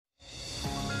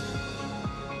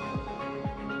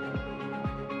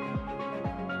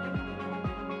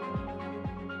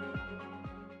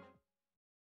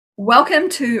Welcome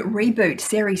to Reboot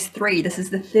Series 3. This is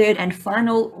the third and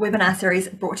final webinar series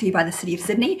brought to you by the City of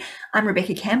Sydney. I'm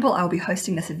Rebekah Campbell. I'll be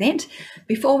hosting this event.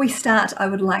 Before we start, I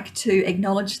would like to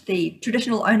acknowledge the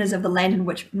traditional owners of the land in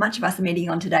which much of us are meeting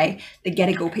on today, the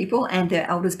Gadigal people and their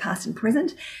elders past and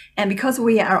present. And because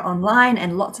we are online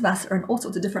and lots of us are in all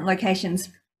sorts of different locations,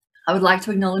 I would like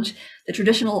to acknowledge the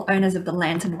traditional owners of the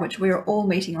lands in which we are all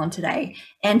meeting on today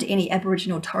and any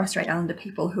Aboriginal Torres Strait Islander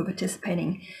people who are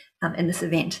participating in this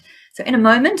event. So in a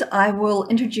moment, I will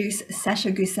introduce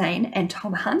Sasha Gusain and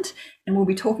Tom Hunt, and we'll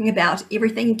be talking about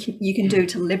everything you can do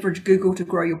to leverage Google to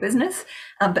grow your business.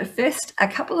 But first, a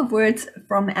couple of words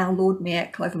from our Lord Mayor,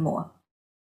 Clover Moore.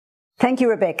 Thank you,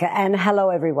 Rebekah, and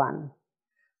hello, everyone.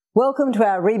 Welcome to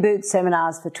our Reboot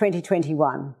seminars for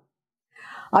 2021.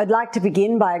 I'd like to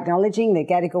begin by acknowledging the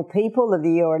Gadigal people of the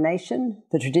Eora Nation,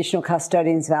 the traditional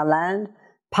custodians of our land,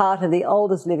 part of the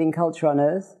oldest living culture on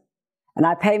earth, and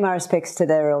I pay my respects to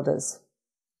their elders.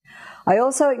 I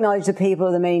also acknowledge the people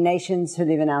of the many nations who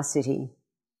live in our city.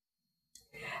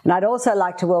 And I'd also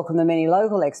like to welcome the many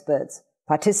local experts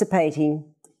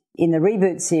participating in the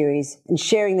Reboot series and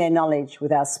sharing their knowledge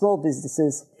with our small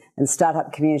businesses and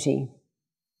startup community.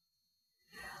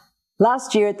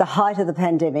 Last year, at the height of the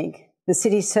pandemic, the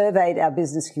city surveyed our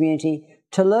business community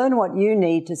to learn what you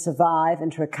need to survive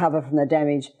and to recover from the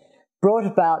damage brought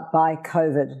about by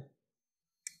COVID.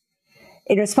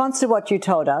 In response to what you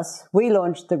told us, we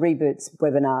launched the Reboots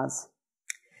webinars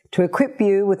to equip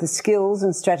you with the skills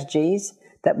and strategies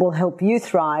that will help you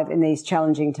thrive in these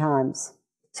challenging times.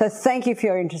 So thank you for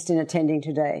your interest in attending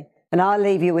today. And I'll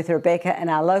leave you with Rebekah and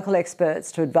our local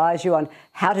experts to advise you on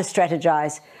how to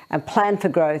strategize and plan for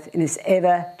growth in this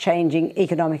ever-changing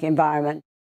economic environment.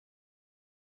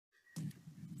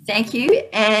 Thank you,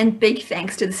 and big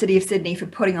thanks to the City of Sydney for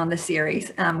putting on this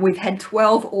series. We've had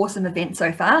 12 awesome events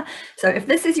so far. So if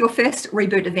this is your first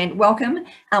Reboot event, welcome.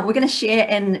 We're going to share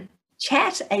in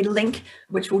chat a link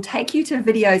which will take you to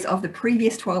videos of the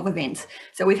previous 12 events.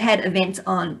 So we've had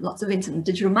lots of events in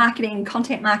digital marketing,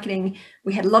 content marketing.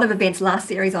 We had a lot of events last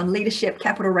series on leadership,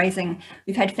 capital raising.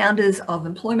 We've had founders of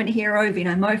Employment Hero,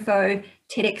 Vino Mofo,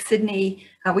 TEDx Sydney.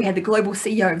 We had the global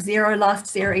CEO of Xero last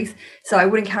series. So I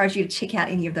would encourage you to check out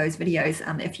any of those videos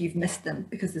if you've missed them,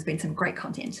 because there's been some great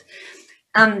content.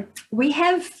 We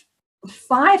have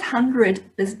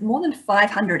more than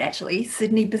 500 actually,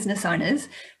 Sydney business owners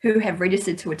who have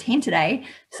registered to attend today.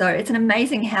 So it's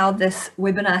amazing how this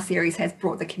webinar series has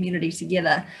brought the community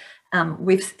together.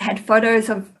 We've had photos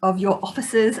of your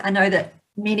offices. I know that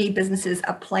many businesses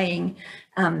are playing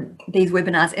these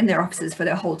webinars in their offices for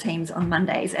their whole teams on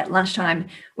Mondays. At lunchtime,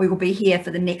 we will be here for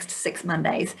the next 6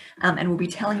 Mondays, and we'll be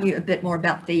telling you a bit more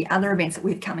about the other events that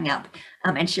we have coming up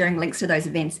and sharing links to those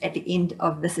events at the end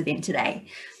of this event today.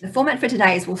 The format for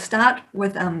today is we'll start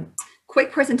with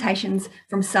quick presentations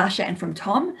from Sasha and from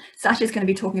Tom. Sasha is going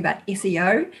to be talking about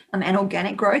SEO and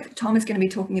organic growth. Tom is going to be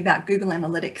talking about Google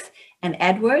Analytics and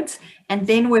AdWords. And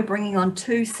then we're bringing on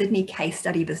 2 Sydney case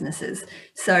study businesses.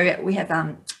 So we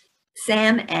have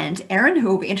Sam and Aaron, who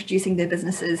will be introducing their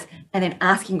businesses and then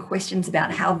asking questions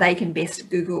about how they can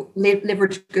best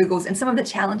leverage Google's and some of the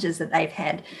challenges that they've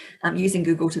had using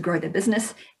Google to grow their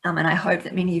business. And I hope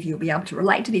that many of you will be able to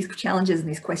relate to these challenges and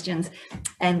these questions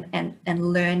and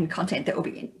learn content that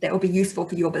will be useful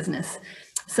for your business.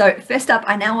 So first up,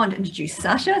 I now want to introduce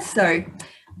Sasha. So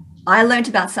I learned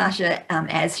about Sasha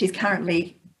as she's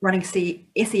currently running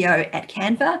SEO at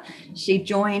Canva. She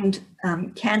joined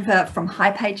Canva from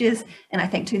High Pages in, I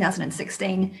think,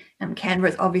 2016. Canva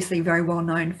is obviously very well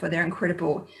known for their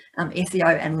incredible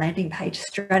SEO and landing page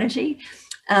strategy.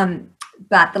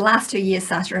 But the last 2 years,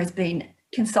 Sasha has been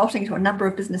consulting to a number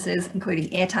of businesses, including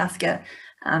Airtasker.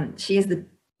 She is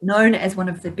known as one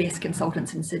of the best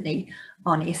consultants in Sydney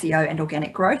on SEO and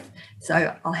organic growth.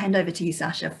 So I'll hand over to you,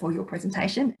 Sasha, for your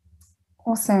presentation.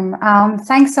 Awesome.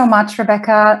 Thanks so much,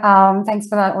 Rebekah. Thanks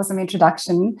for that awesome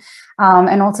introduction,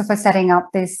 and also for setting up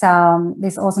this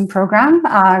awesome program.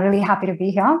 Really happy to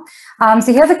be here.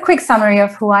 So here's a quick summary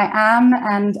of who I am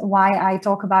and why I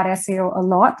talk about SEO a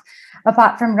lot.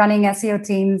 Apart from running SEO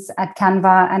teams at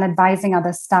Canva and advising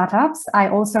other startups, I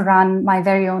also run my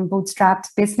very own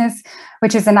bootstrapped business,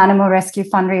 which is an animal rescue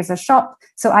fundraiser shop.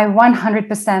 So I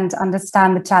 100%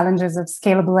 understand the challenges of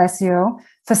scalable SEO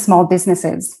for small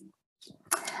businesses.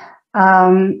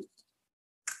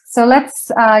 So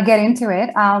let's get into it.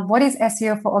 What is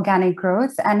SEO for organic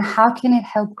growth and how can it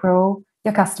help grow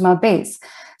your customer base?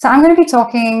 So I'm going to be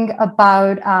talking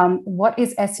about what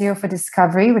is SEO for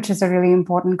discovery, which is a really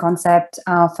important concept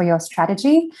for your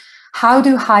strategy. How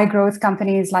do high growth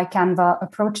companies like Canva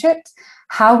approach it?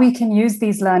 How we can use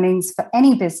these learnings for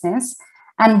any business,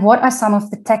 and what are some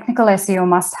of the technical SEO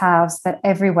must-haves that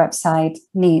every website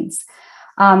needs.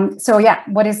 So yeah,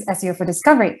 what is SEO for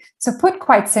discovery? So put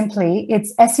quite simply,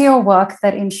 it's SEO work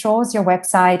that ensures your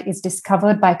website is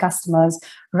discovered by customers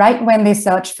right when they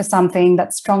search for something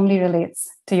that strongly relates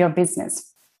to your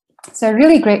business. So a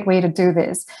really great way to do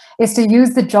this is to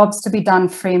use the jobs to be done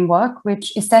framework,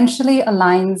 which essentially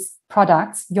aligns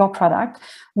your product,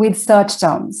 with search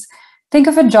terms. Think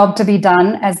of a job to be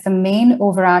done as the main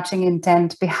overarching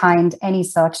intent behind any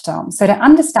search term. So to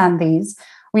understand these,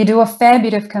 we do a fair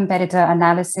bit of competitor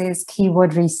analysis,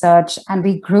 keyword research, and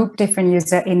we group different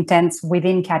user intents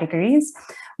within categories,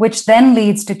 which then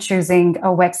leads to choosing a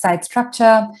website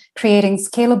structure, creating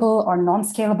scalable or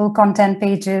non-scalable content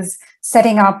pages,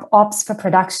 setting up ops for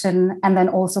production, and then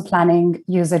also planning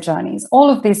user journeys. All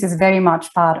of this is very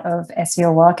much part of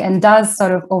SEO work and does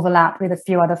sort of overlap with a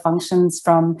few other functions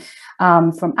from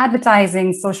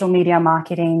advertising, social media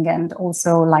marketing, and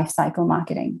also lifecycle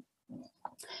marketing.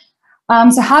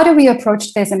 So how do we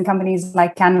approach this in companies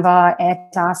like Canva,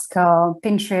 Airtasker,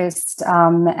 Pinterest,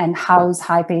 and House,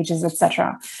 High Pages,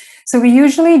 etc.? So we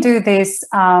usually do this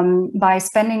by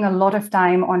spending a lot of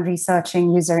time on researching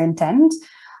user intent.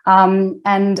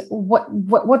 And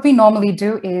what we normally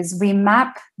do is we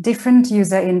map different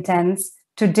user intents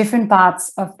to different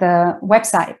parts of the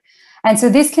website. And so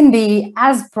this can be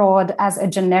as broad as a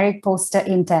generic poster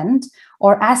intent,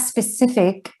 or as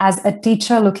specific as a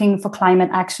teacher looking for climate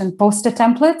action poster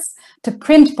templates to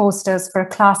print posters for a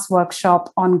class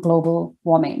workshop on global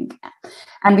warming.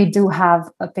 And we do have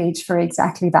a page for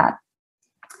exactly that.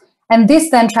 And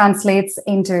this then translates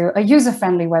into a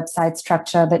user-friendly website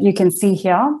structure that you can see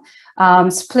here,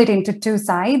 split into two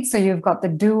sides. So you've got the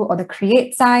do or the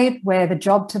create side, where the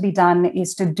job to be done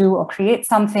is to do or create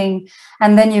something.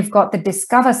 And then you've got the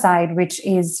discover side, which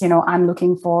is, I'm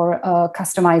looking for a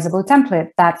customizable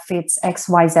template that fits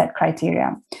XYZ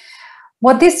criteria.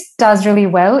 What this does really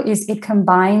well is it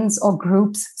combines or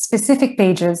groups specific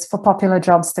pages for popular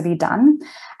jobs to be done.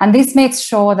 And this makes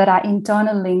sure that our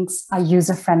internal links are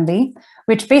user-friendly,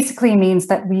 which basically means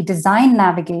that we design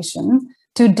navigation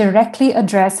to directly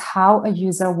address how a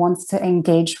user wants to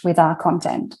engage with our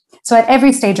content. So at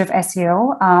every stage of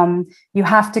SEO, you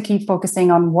have to keep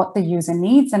focusing on what the user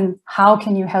needs and how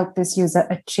can you help this user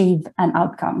achieve an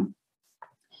outcome.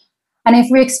 And if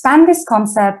we expand this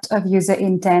concept of user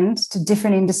intent to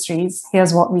different industries,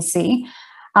 here's what we see.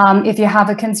 If you have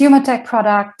a consumer tech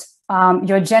product,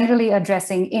 you're generally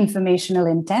addressing informational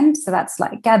intent. So that's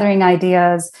like gathering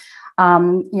ideas,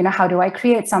 how do I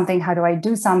create something? How do I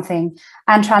do something?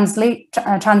 And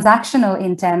transactional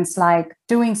intents like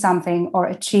doing something or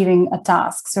achieving a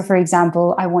task. So for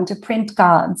example, I want to print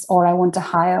cards, or I want to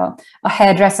hire a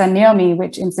hairdresser near me,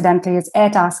 which incidentally is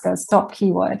Airtasker's top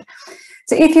keyword.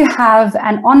 So if you have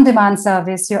an on-demand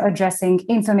service, you're addressing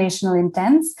informational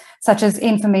intents, such as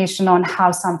information on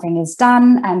how something is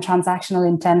done, and transactional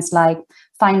intents like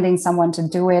finding someone to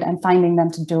do it and finding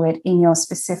them to do it in your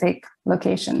specific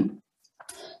location.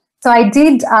 So I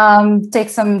did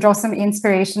draw some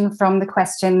inspiration from the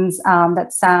questions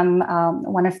that Sam,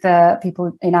 one of the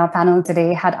people in our panel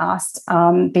today, had asked,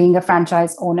 being a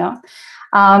franchise owner,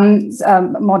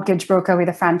 mortgage broker with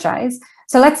a franchise.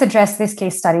 So let's address this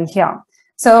case study here.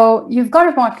 So you've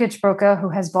got a mortgage broker who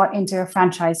has bought into a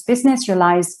franchise business,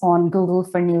 relies on Google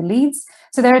for new leads.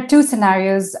 So there are two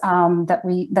scenarios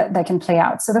that can play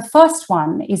out. So the first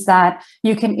one is that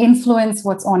you can influence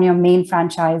what's on your main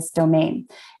franchise domain.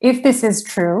 If this is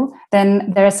true,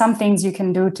 then there are some things you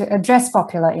can do to address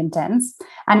popular intents.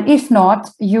 And if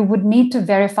not, you would need to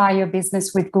verify your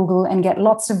business with Google and get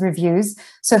lots of reviews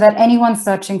so that anyone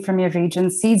searching from your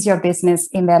region sees your business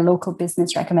in their local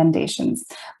business recommendations.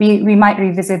 We might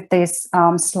revisit this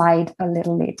slide a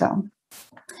little later.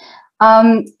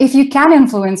 If you can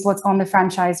influence what's on the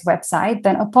franchise website,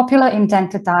 then a popular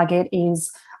intent to target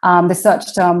is the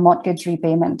search term mortgage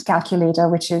repayment calculator,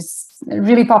 which is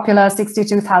really popular,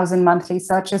 62,000 monthly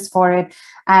searches for it.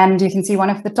 And you can see one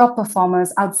of the top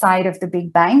performers outside of the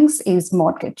big banks is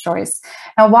Mortgage Choice.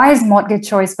 Now, why is Mortgage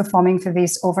Choice performing for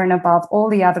this over and above all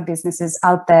the other businesses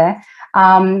out there?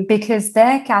 Because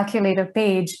their calculator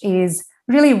page is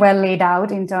really well laid out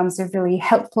in terms of really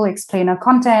helpful explainer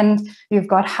content. You've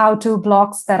got how-to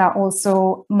blocks that are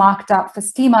also marked up for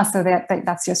schema, so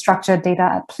that's your structured data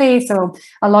at play. So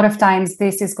a lot of times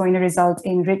this is going to result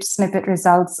in rich snippet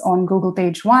results on Google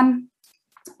page 1.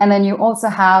 And then you also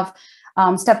have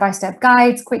step-by-step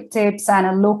guides, quick tips, and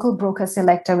a local broker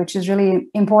selector, which is really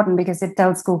important because it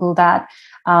tells Google that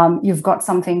you've got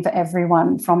something for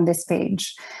everyone from this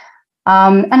page.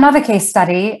 Another case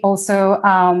study, also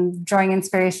drawing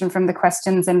inspiration from the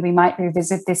questions, and we might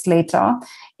revisit this later,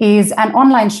 is an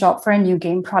online shop for a new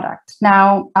game product.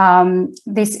 Now,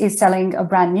 this is selling a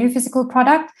brand new physical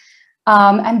product.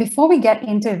 And before we get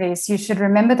into this, you should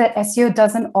remember that SEO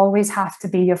doesn't always have to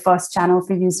be your first channel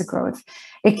for user growth.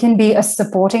 It can be a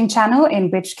supporting channel,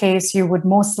 in which case you would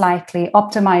most likely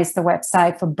optimize the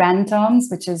website for brand terms,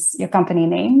 which is your company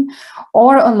name,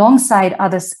 or alongside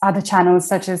other channels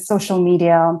such as social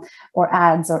media or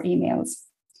ads or emails.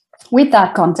 With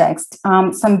that context,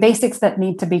 some basics that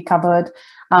need to be covered,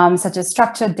 such as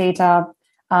structured data,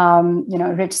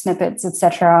 rich snippets,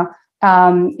 etc.,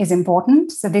 is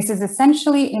important. So this is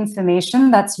essentially information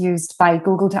that's used by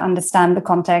Google to understand the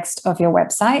context of your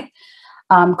website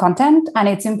content, and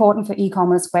it's important for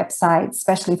e-commerce websites,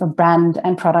 especially for brand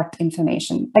and product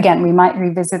information. Again, we might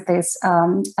revisit this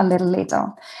a little later.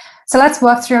 So let's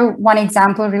work through one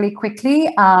example really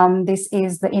quickly. This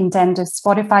is the intent of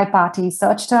Spotify party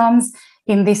search terms.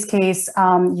 In this case,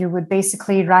 you would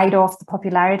basically write off the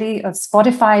popularity of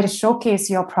Spotify to showcase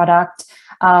your product,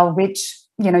 which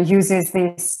uses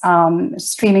this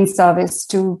streaming service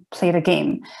to play the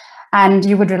game. And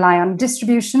you would rely on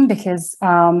distribution because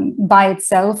by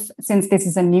itself, since this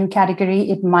is a new category,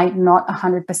 it might not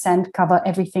 100% cover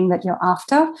everything that you're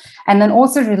after. And then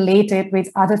also relate it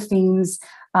with other themes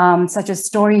such as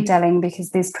storytelling,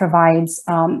 because this provides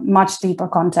much deeper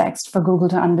context for Google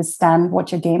to understand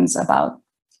what your game's about.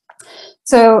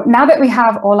 So now that we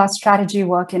have all our strategy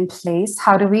work in place,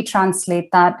 how do we translate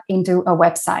that into a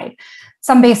website?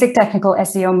 Some basic technical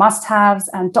SEO must-haves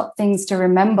and top things to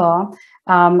remember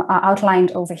are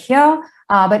outlined over here.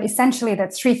 But essentially,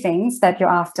 that's three things that you're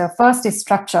after. First is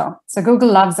structure. So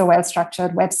Google loves a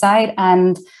well-structured website,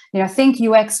 and think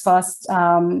UX first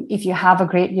if you have a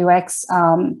great UX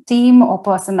team or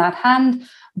person at hand.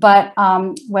 But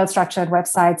well-structured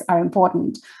websites are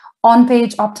important.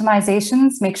 On-page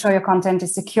optimizations, make sure your content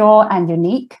is secure and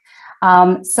unique.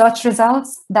 Search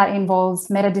results, that involves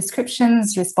meta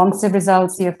descriptions, responsive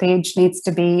results. Your page needs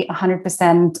to be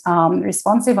 100%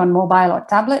 responsive on mobile or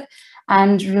tablet,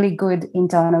 and really good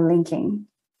internal linking.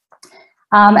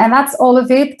 And that's all of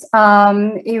it.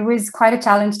 It was quite a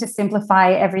challenge to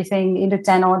simplify everything into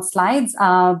 10 odd slides,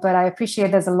 but I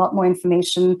appreciate there's a lot more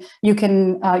information you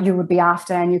would be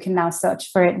after, and you can now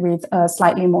search for it with a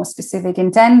slightly more specific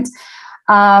intent.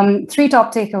 Three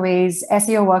top takeaways.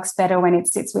 SEO works better when it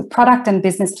sits with product and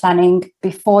business planning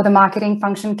before the marketing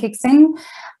function kicks in.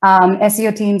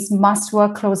 SEO teams must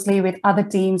work closely with other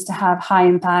teams to have high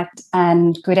impact,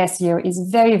 and good SEO is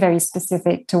very, very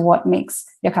specific to what makes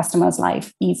your customer's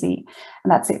life easy.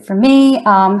 And that's it for me.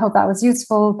 Hope that was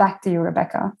useful. Back to you,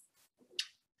 Rebekah.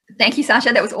 Thank you,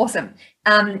 Sasha. That was awesome.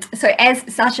 So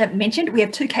as Sasha mentioned, we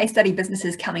have two case study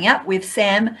businesses coming up. We have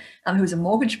Sam, who's a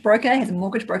mortgage broker, has a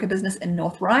mortgage broker business in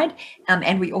North Ryde.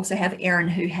 And we also have Aaron,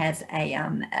 who has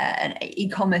an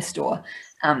e-commerce store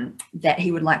that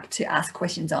he would like to ask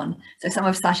questions on. So some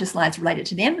of Sasha's slides related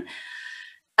to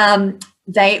them.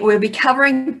 They will be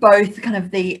covering both kind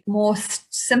of the more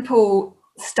simple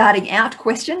starting out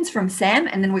questions from Sam,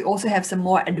 and then we also have some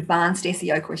more advanced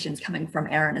SEO questions coming from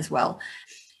Aaron as well.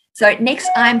 So next,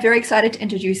 I'm very excited to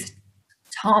introduce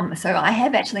Tom. So I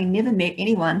have actually never met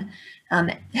anyone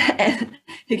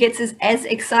who gets as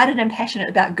excited and passionate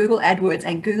about Google AdWords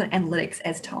and Google Analytics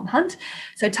as Tom Hunt.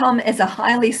 So Tom is a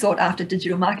highly sought after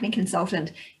digital marketing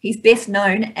consultant. He's best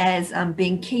known as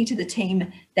being key to the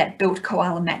team that built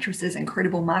Koala Mattress's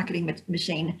incredible marketing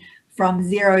machine from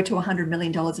 $0 to $100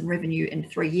 million in revenue in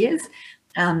 3 years.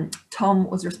 Tom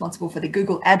was responsible for the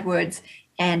Google AdWords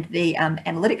and the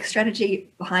analytics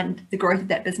strategy behind the growth of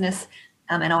that business.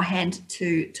 And I'll hand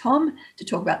to Tom to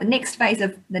talk about the next phase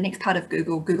of the next part of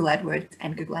Google AdWords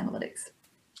and Google Analytics.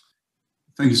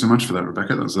 Thank you so much for that,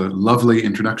 Rebekah. That was a lovely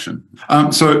introduction.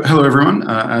 So hello, everyone.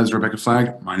 As Rebekah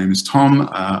flagged, my name is Tom.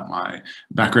 My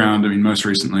background, most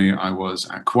recently I was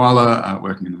at Koala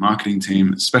working in the marketing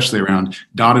team, especially around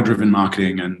data-driven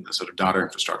marketing and the sort of data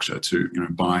infrastructure to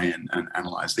buy and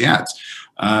analyze the ads.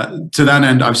 To that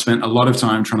end, I've spent a lot of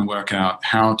time trying to work out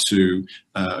how to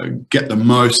get the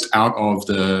most out of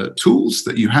the tools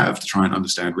that you have to try and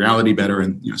understand reality better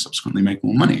and subsequently make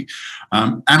more money.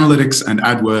 Analytics and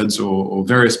AdWords or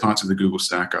various parts of the Google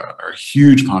stack are a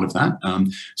huge part of that.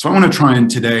 So I want to try and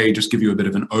today just give you a bit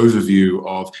of an overview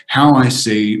of how I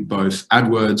see both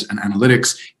AdWords and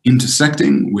analytics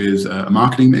intersecting with a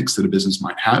marketing mix that a business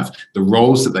might have, the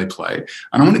roles that they play.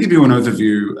 And I want to give you an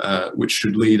overview which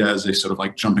should lead as a sort of like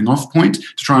great jumping off point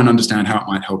to try and understand how it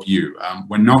might help you.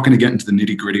 We're not going to get into the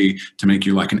nitty-gritty to make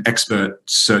you like an expert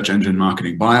search engine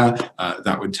marketing buyer.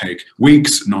 That would take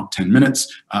weeks, not 10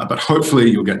 minutes, but hopefully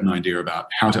you'll get an idea about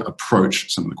how to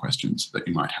approach some of the questions that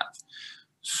you might have.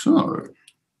 So,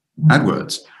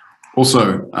 AdWords.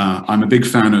 Also, I'm a big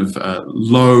fan of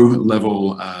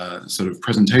low-level sort of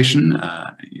presentation.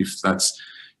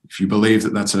 If you believe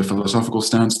that that's a philosophical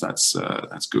stance, that's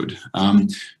good.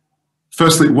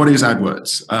 Firstly, what is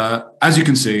AdWords? As you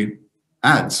can see,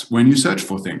 ads when you search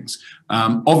for things.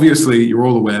 Obviously, you're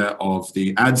all aware of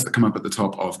the ads that come up at the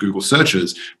top of Google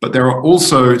searches, but there are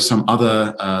also some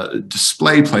other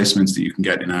display placements that you can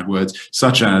get in AdWords,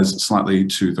 such as slightly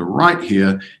to the right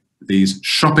here, these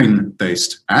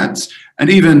shopping-based ads, and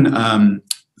even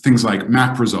things like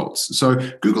map results. So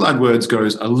Google AdWords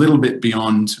goes a little bit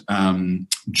beyond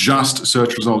just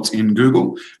search results in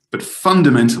Google, but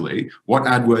fundamentally, what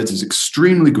AdWords is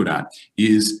extremely good at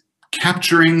is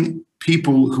capturing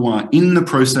people who are in the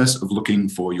process of looking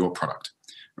for your product,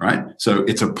 right? So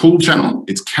it's a pull channel,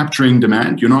 it's capturing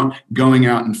demand. You're not going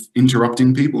out and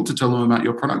interrupting people to tell them about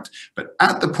your product, but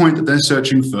at the point that they're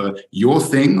searching for your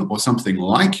thing or something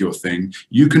like your thing,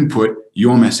 you can put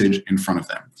your message in front of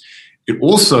them. It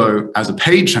also, as a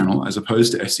paid channel, as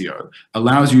opposed to SEO,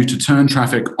 allows you to turn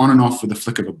traffic on and off with a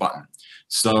flick of a button.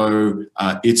 So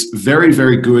it's very,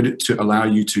 very good to allow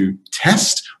you to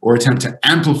test or attempt to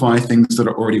amplify things that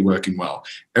are already working well.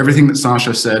 Everything that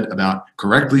Sasha said about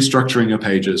correctly structuring your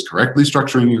pages, correctly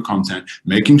structuring your content,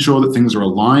 making sure that things are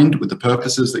aligned with the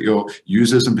purposes that your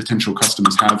users and potential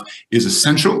customers have is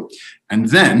essential. And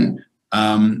then,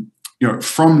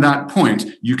 from that point,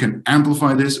 you can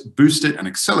amplify this, boost it, and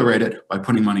accelerate it by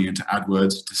putting money into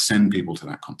AdWords to send people to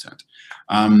that content.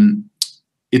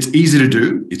 It's easy to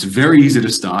do. It's very easy to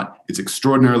start. It's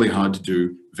extraordinarily hard to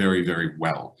do very, very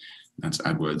well. That's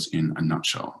AdWords in a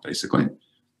nutshell, basically.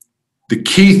 The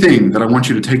key thing that I want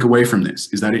you to take away from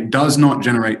this is that it does not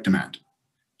generate demand.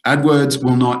 AdWords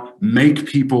will not make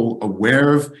people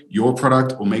aware of your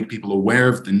product or make people aware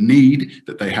of the need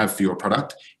that they have for your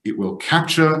product. It will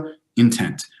capture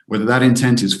intent, whether that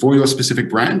intent is for your specific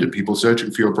brand and people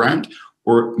searching for your brand,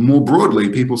 or more broadly,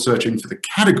 people searching for the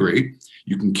category.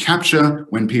 You can capture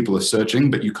when people are searching,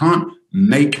 but you can't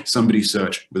make somebody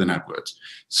search with an AdWords.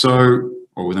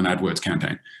 Or with an AdWords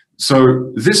campaign.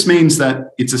 So this means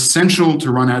that it's essential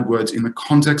to run AdWords in the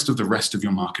context of the rest of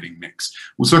your marketing mix.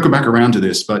 We'll circle back around to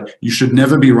this, but you should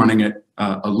never be running it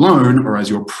alone or as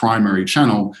your primary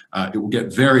channel. It will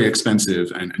get very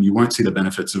expensive and you won't see the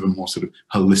benefits of a more sort of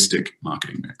holistic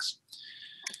marketing mix.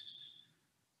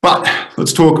 But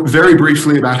let's talk very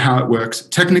briefly about how it works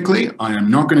technically. I am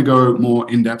not going to go more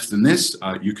in depth than this.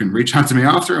 You can reach out to me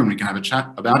after and we can have a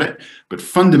chat about it. But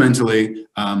fundamentally,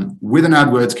 with an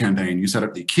AdWords campaign, you set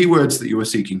up the keywords that you are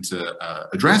seeking to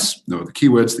address, or the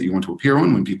keywords that you want to appear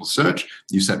on when people search.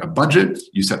 You set a budget,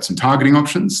 you set some targeting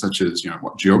options, such as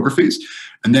what geographies,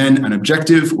 and then an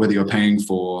objective, whether you're paying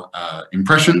for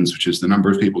impressions, which is the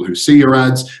number of people who see your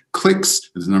ads,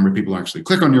 clicks, there's the number of people who actually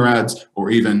click on your ads,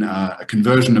 or even a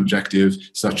conversion objective,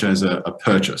 such as a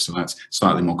purchase. So that's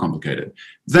slightly more complicated.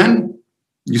 Then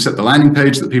you set the landing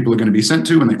page that people are going to be sent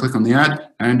to when they click on the ad,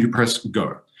 and you press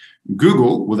go.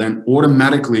 Google will then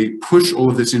automatically push all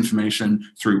of this information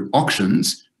through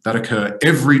auctions that occur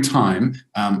every time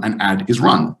an ad is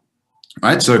run,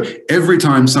 right? So every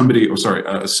time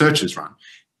a search is run,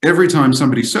 every time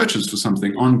somebody searches for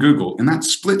something on Google, in that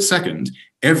split second,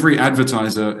 every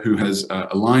advertiser who has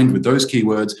aligned with those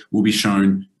keywords will be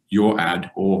shown your ad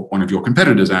or one of your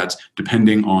competitors' ads,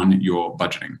 depending on your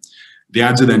budgeting. The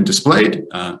ads are then displayed,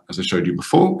 as I showed you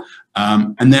before.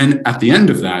 And then at the end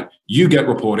of that, you get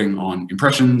reporting on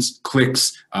impressions,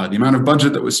 clicks, the amount of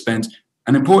budget that was spent,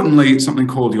 and importantly, something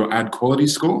called your ad quality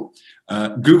score.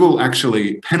 Google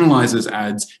actually penalizes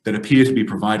ads that appear to be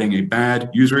providing a bad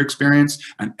user experience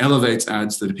and elevates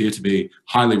ads that appear to be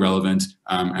highly relevant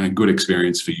and a good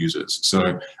experience for users.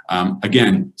 So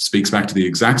again, speaks back to the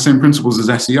exact same principles as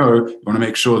SEO. You want to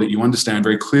make sure that you understand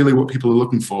very clearly what people are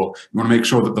looking for. You want to make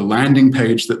sure that the landing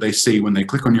page that they see when they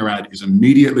click on your ad is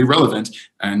immediately relevant,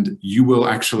 and you will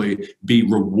actually be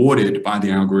rewarded by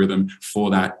the algorithm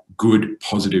for that good,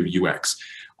 positive UX.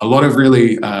 A lot of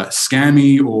really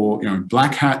scammy or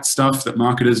black hat stuff that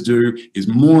marketers do is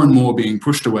more and more being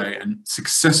pushed away and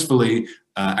successfully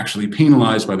actually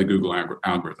penalized by the Google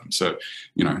algorithm. So,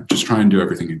 just try and do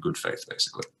everything in good faith,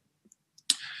 basically.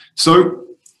 So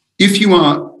if you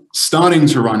are starting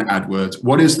to run AdWords,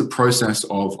 what is the process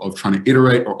of trying to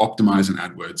iterate or optimize an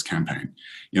AdWords campaign?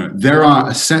 There are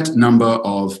a set number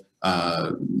of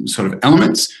sort of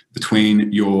elements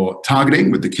between your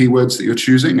targeting with the keywords that you're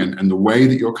choosing and the way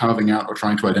that you're carving out or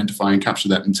trying to identify and capture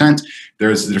that intent. There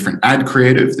is the different ad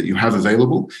creative that you have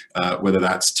available, whether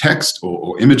that's text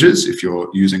or images, if you're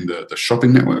using the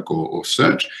shopping network or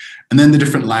search, and then the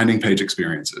different landing page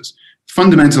experiences.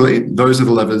 Fundamentally, those are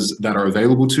the levers that are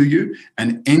available to you,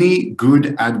 and any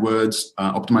good AdWords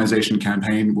optimization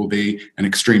campaign will be an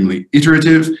extremely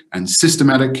iterative and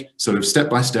systematic sort of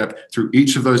step-by-step through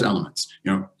each of those elements.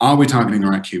 You know, are we targeting the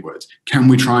right keywords? Can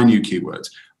we try new keywords?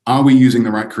 Are we using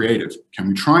the right creative? Can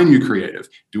we try new creative?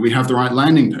 Do we have the right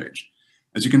landing page?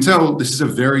 As you can tell, this is a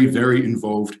very, very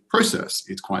involved process.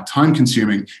 It's quite time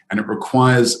consuming, and it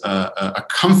requires a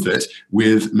comfort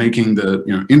with making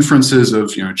the inferences of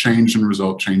change and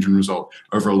result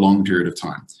over a long period of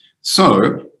time.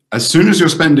 So as soon as you're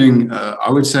spending, I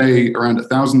would say around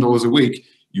 $1,000 a week,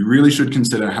 you really should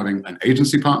consider having an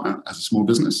agency partner as a small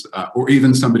business, or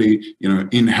even somebody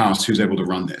in-house who's able to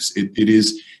run this.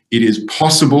 It is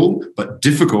possible, but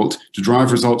difficult to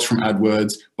drive results from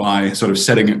AdWords by sort of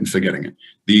setting it and forgetting it.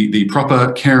 The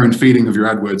proper care and feeding of your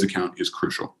AdWords account is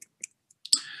crucial.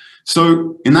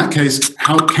 So in that case,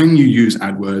 how can you use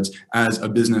AdWords as a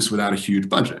business without a huge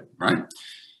budget, right?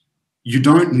 You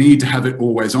don't need to have it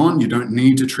always on. You don't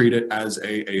need to treat it as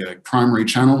a primary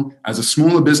channel. As a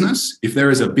smaller business, if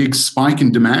there is a big spike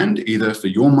in demand, either for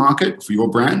your market, for your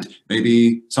brand,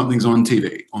 maybe something's on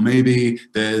TV, or maybe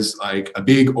there's like a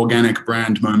big organic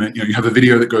brand moment, you have a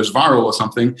video that goes viral or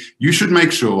something, you should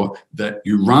make sure that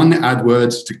you run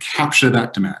AdWords to capture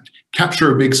that demand,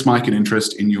 capture a big spike in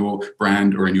interest in your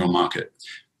brand or in your market.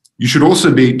 You should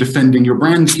also be defending your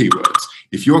brand keywords.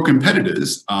 If your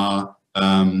competitors are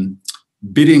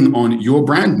bidding on your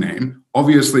brand name,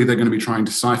 obviously they're going to be trying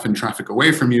to siphon traffic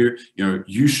away from you.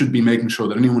 You should be making sure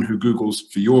that anyone who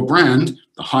Googles for your brand,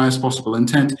 the highest possible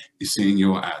intent, is seeing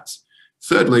your ads.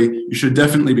 Thirdly, you should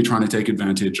definitely be trying to take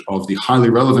advantage of the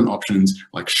highly relevant options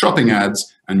like shopping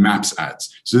ads and maps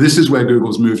ads. So this is where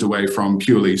Google's moved away from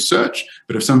purely search,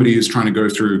 but if somebody is trying to go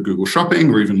through Google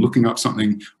Shopping or even looking up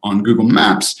something on Google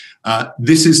Maps,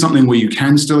 this is something where you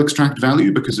can still extract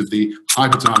value because of the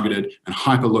hyper-targeted and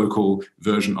hyper-local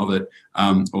version of it,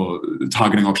 or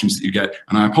targeting options that you get.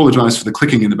 And I apologize for the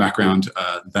clicking in the background.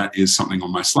 That is something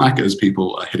on my Slack as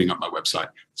people are hitting up my website.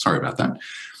 Sorry about that.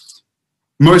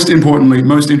 Most importantly,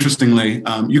 most interestingly,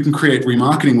 you can create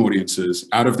remarketing audiences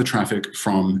out of the traffic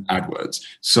from AdWords.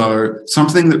 So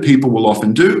something that people will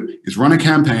often do is run a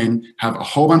campaign, have a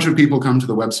whole bunch of people come to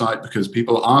the website because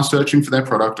people are searching for their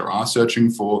product or are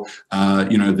searching for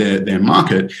their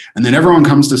market, and then everyone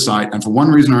comes to site, and for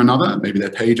one reason or another, maybe their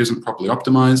page isn't properly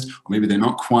optimized, or maybe they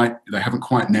haven't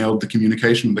quite nailed the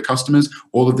communication with the customers,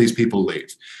 all of these people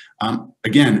leave.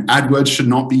 Again, AdWords should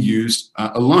not be used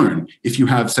alone. If you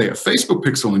have, say, a Facebook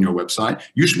pixel on your website,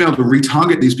 you should be able to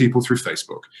retarget these people through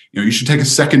Facebook. You should take a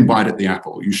second bite at the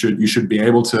apple. You should be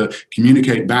able to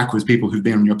communicate back with people who've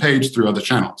been on your page through other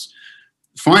channels.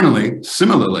 Finally,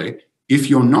 similarly, if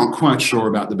you're not quite sure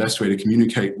about the best way to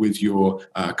communicate with your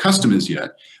customers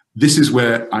yet, this is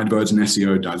where AdWords and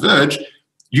SEO diverge.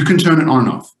 You can turn it on and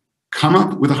off. Come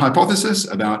up with a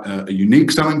hypothesis about a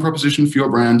unique selling proposition for your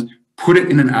brand, put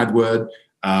it in an AdWord,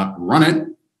 run it,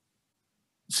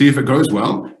 see if it goes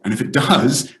well. And if it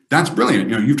does, that's brilliant.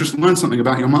 You've just learned something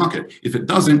about your market. If it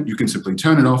doesn't, you can simply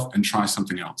turn it off and try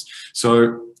something else.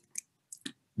 So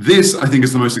this, I think,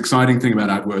 is the most exciting thing about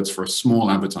AdWords for a small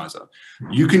advertiser.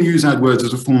 You can use AdWords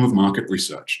as a form of market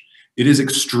research. It is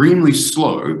extremely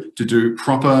slow to do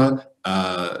proper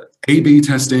A/B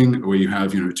testing, where you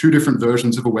have two different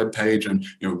versions of a web page, and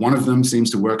one of them seems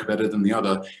to work better than the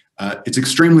other. It's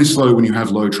extremely slow when you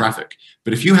have low traffic.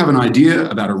 But if you have an idea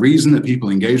about a reason that people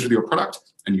engage with your product,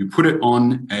 and you put it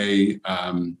on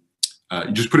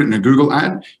you just put it in a Google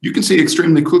ad, you can see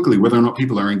extremely quickly whether or not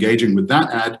people are engaging with that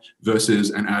ad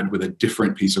versus an ad with a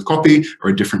different piece of copy or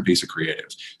a different piece of creative.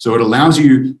 So it allows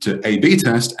you to A/B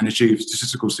test and achieve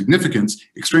statistical significance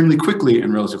extremely quickly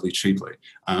and relatively cheaply.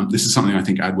 This is something I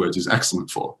think AdWords is excellent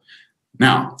for.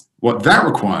 Now, what that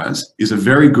requires is a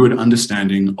very good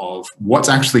understanding of what's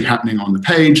actually happening on the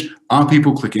page. Are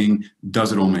people clicking?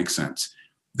 Does it all make sense?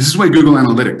 This is where Google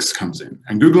Analytics comes in.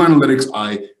 And Google Analytics,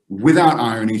 I, without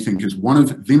irony, think is one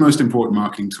of the most important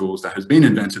marketing tools that has been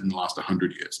invented in the last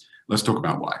 100 years. Let's talk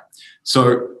about why.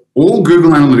 So all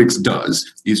Google Analytics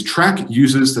does is track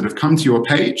users that have come to your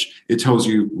page. It tells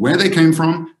you where they came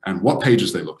from and what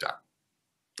pages they looked at.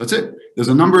 That's it. There's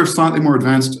a number of slightly more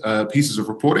advanced pieces of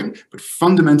reporting, but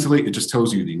fundamentally, it just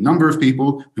tells you the number of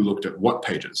people who looked at what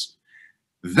pages.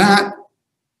 That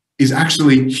is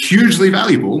actually hugely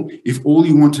valuable if all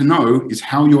you want to know is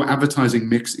how your advertising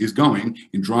mix is going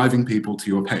in driving people to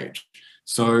your page.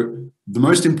 So the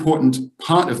most important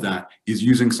part of that is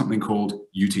using something called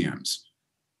UTMs.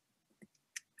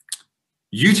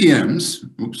 UTMs,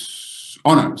 oops,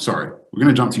 oh no, sorry. We're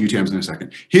going to jump to UTMs in a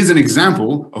second. Here's an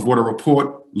example of what a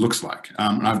report looks like.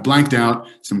 And I've blanked out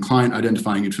some client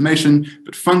identifying information,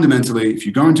 but fundamentally, if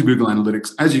you go into Google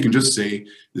Analytics, as you can just see,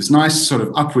 this nice sort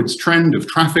of upwards trend of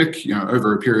traffic,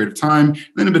 over a period of time,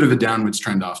 then a bit of a downwards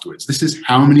trend afterwards. This is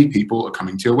how many people are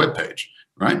coming to your web page,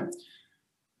 right?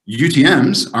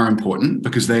 UTMs are important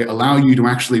because they allow you to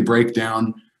actually break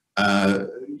down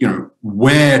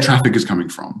where traffic is coming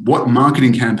from, what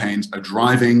marketing campaigns are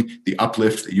driving the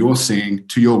uplift that you're seeing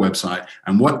to your website,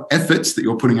 and what efforts that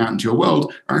you're putting out into your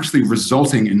world are actually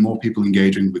resulting in more people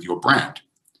engaging with your brand.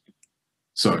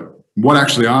 So what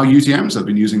actually are UTMs? I've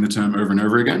been using the term over and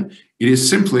over again. It is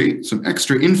simply some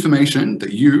extra information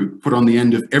that you put on the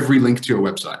end of every link to your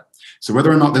website. So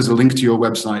whether or not there's a link to your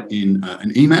website in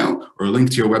an email, or a link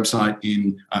to your website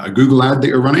in a Google ad that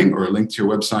you're running, or a link to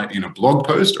your website in a blog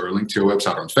post, or a link to your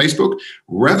website on Facebook,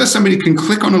 wherever somebody can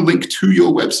click on a link to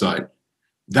your website,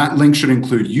 that link should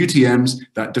include UTMs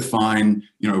that define,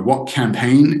 what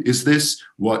campaign is this,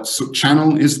 what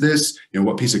channel is this,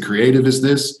 what piece of creative is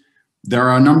this. There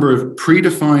are a number of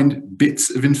predefined bits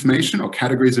of information or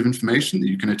categories of information that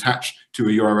you can attach to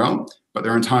a URL, but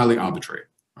they're entirely arbitrary,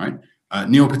 right?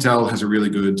 Neil Patel has a really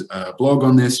good blog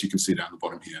on this. You can see down the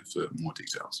bottom here for more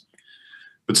details.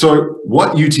 But so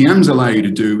what UTMs allow you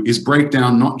to do is break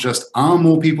down not just are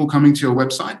more people coming to your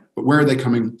website, but where are they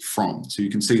coming from? So you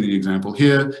can see the example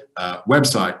here,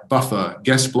 website, buffer,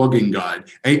 guest blogging guide,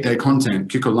 8-day content,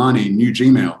 Kikolani, new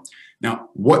Gmail. Now,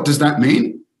 what does that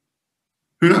mean?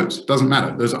 Who knows? It doesn't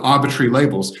matter. Those are arbitrary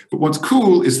labels. But what's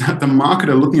cool is that the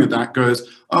marketer looking at that goes,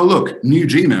 oh, look, new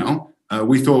Gmail.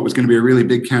 We thought it was going to be a really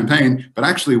big campaign, but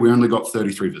actually we only got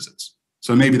 33 visits.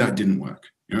 So maybe that didn't work.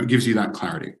 It gives you that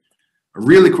clarity. A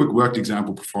really quick worked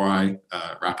example before I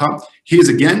wrap up. Here's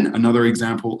again another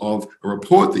example of a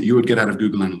report that you would get out of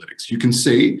Google Analytics. You can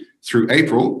see through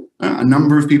April a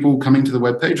number of people coming to the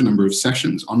webpage, a number of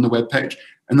sessions on the webpage,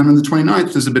 and then on the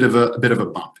 29th there's a bit of a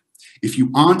bump. If you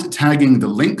aren't tagging the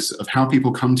links of how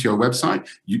people come to your website,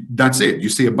 that's it. You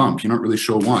see a bump. You're not really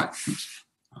sure why. Oops,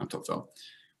 laptop fell.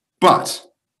 But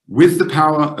with the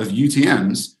power of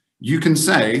UTMs, you can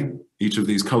say, each of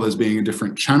these colors being a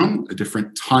different channel, a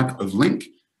different type of link.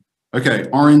 Okay,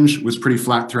 orange was pretty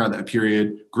flat throughout that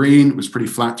period. Green was pretty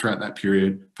flat throughout that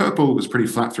period. Purple was pretty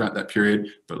flat throughout that period.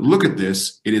 But look at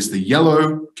this. It is the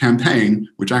yellow campaign,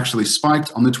 which actually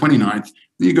spiked on the 29th.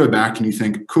 Then you go back and you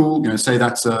think, cool, say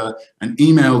that's an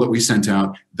email that we sent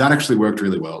out. That actually worked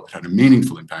really well. It had a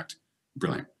meaningful impact.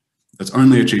 Brilliant. That's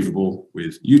only achievable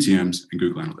with UTMs and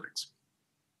Google Analytics.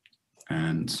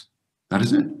 And that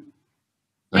is it.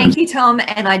 Thank you, Tom.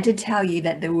 And I did tell you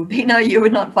that you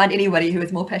would not find anybody who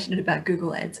is more passionate about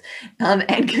Google Ads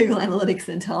and Google Analytics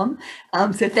than Tom.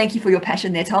 So thank you for your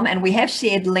passion there, Tom. And we have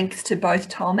shared links to both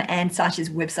Tom and Sasha's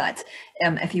websites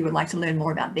if you would like to learn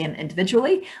more about them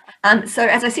individually. So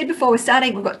as I said before, we're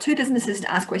starting, we've got two businesses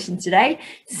to ask questions today.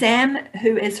 Sam,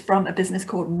 who is from a business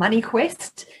called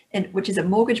MoneyQuest, which is a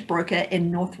mortgage broker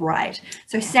in North Ryde.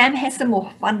 So Sam has some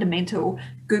more fundamental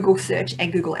Google search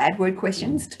and Google AdWords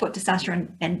questions to put to Sasha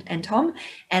and Tom.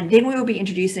 And then we will be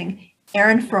introducing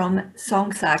Aaron from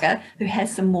Song Saga, who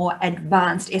has some more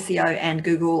advanced SEO and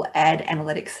Google Ad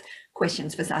Analytics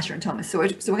questions for Sasha and Thomas. So we're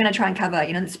going to try and cover,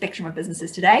 the spectrum of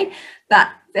businesses today. But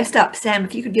first up, Sam,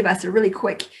 if you could give us a really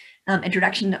quick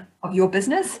introduction of your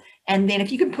business, and then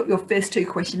if you could put your first two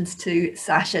questions to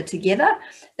Sasha together,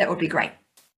 that would be great.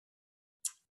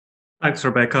 Thanks,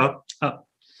 Rebecca.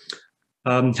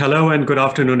 Hello and good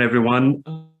afternoon, everyone.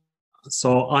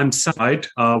 So I'm Side.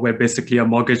 We're basically a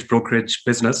mortgage brokerage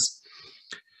business.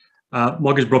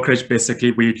 Mortgage brokerage,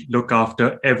 basically, we look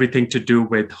after everything to do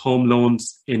with home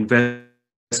loans,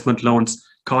 investment loans,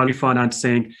 car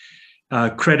refinancing,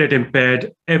 credit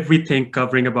impaired, everything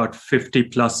covering about 50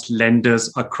 plus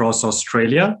lenders across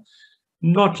Australia,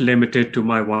 not limited to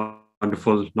my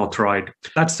wonderful North Ryde.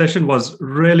 That session was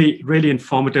really, really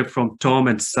informative from Tom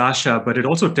and Sasha, but it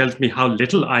also tells me how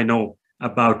little I know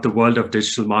about the world of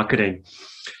digital marketing.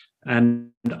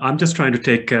 And I'm just trying to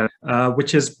take,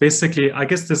 which is basically, I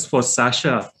guess this for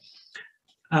Sasha.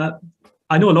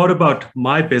 I know a lot about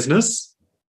my business,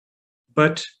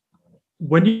 but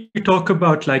when you talk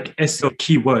about like SEO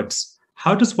keywords,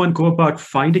 how does one go about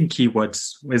finding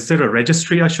keywords? Is there a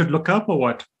registry I should look up or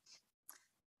what?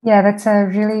 Yeah, that's a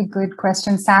really good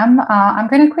question, Sam. I'm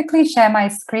going to quickly share my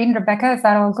screen. Rebecca, is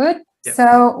that all good? Yeah.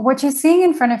 So what you're seeing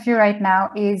in front of you right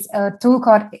now is a tool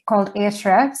called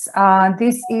Ahrefs.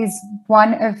 This is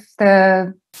one of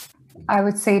the, I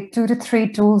would say, 2 to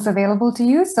 3 tools available to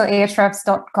you. So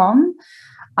ahrefs.com.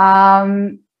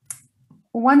 I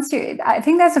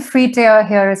think there's a free tier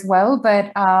here as well,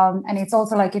 but and it's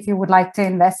also like if you would like to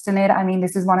invest in it. I mean,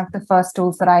 this is one of the first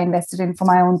tools that I invested in for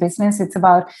my own business. It's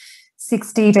about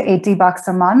 $60 to $80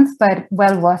 a month, but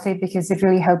well worth it because it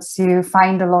really helps you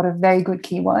find a lot of very good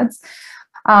keywords.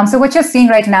 So what you're seeing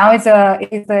right now is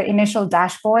the initial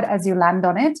dashboard as you land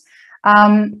on it.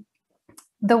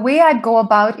 The way I'd go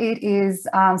about it is,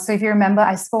 so if you remember,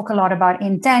 I spoke a lot about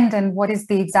intent and what is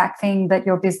the exact thing that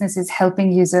your business is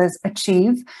helping users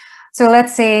achieve. So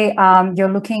let's say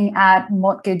you're looking at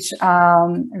mortgage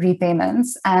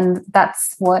repayments, and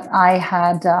that's what I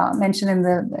had mentioned in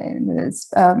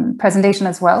this presentation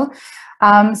as well.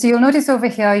 So you'll notice over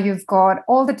here, you've got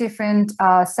all the different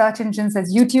search engines.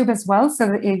 There's YouTube as well. So,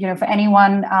 for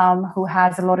anyone who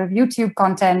has a lot of YouTube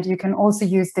content, you can also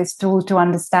use this tool to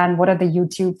understand what are the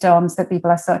YouTube terms that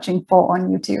people are searching for on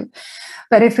YouTube.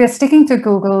 But if we're sticking to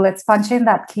Google, let's punch in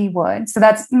that keyword. So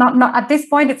that's not at this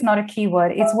point, it's not a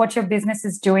keyword. It's what your business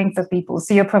is doing for people.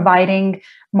 So you're providing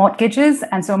mortgages.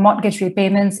 And so mortgage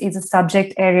repayments is a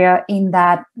subject area in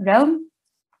that realm.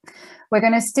 We're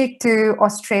going to stick to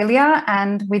Australia,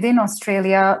 and within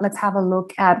Australia, let's have a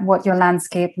look at what your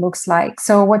landscape looks like.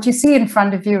 So what you see in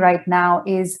front of you right now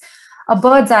is a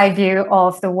bird's eye view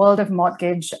of the world of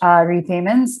mortgage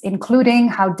repayments, including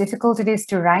how difficult it is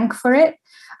to rank for it.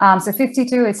 So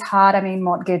 52 is hard. I mean,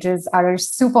 mortgages are a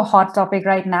super hot topic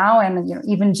right now, and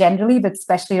even generally, but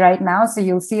especially right now. So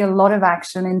you'll see a lot of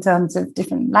action in terms of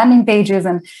different landing pages,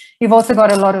 and you've also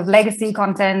got a lot of legacy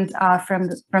content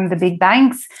from the big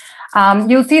banks.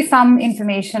 You'll see some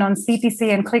information on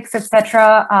CPC and clicks,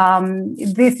 etc.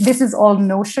 This is all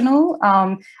notional.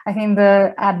 I think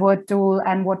the AdWord tool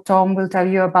and what Tom will tell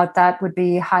you about that would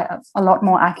be a lot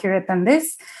more accurate than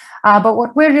this. But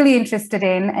what we're really interested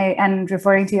in, and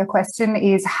referring to your question,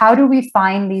 is how do we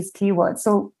find these keywords?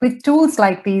 So with tools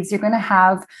like these, you're going to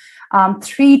have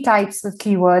 3 types of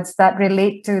keywords that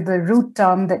relate to the root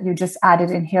term that you just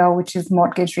added in here, which is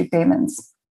mortgage repayments.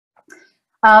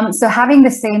 So having the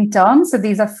same term, so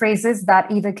these are phrases that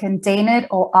either contain it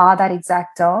or are that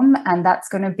exact term, and that's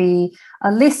going to be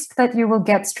a list that you will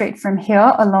get straight from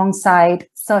here alongside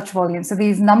search volume. So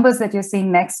these numbers that you're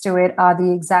seeing next to it are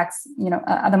the exact,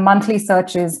 are the monthly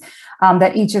searches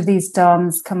that each of these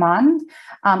terms command.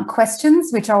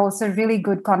 Questions, which are also really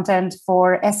good content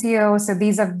for SEO. So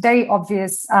these are very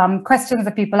obvious questions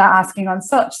that people are asking on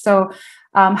search. So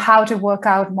how to work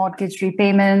out mortgage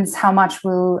repayments, how much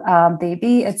will they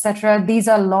be, etc. These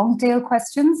are long tail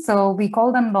questions. So we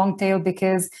call them long tail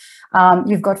because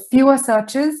you've got fewer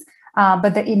searches,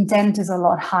 but the intent is a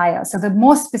lot higher. So the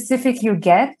more specific you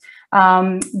get,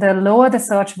 the lower the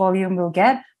search volume will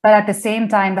get, but at the same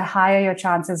time, the higher your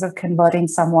chances of converting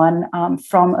someone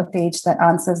from a page that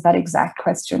answers that exact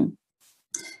question.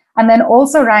 And then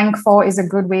also rank for is a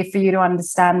good way for you to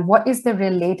understand what is the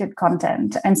related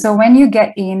content. And so when you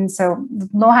get in, so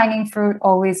low-hanging fruit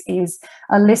always is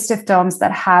a list of terms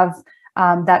that have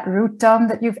that root term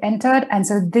that you've entered. And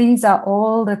so these are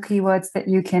all the keywords that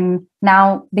you can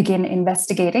now begin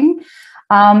investigating.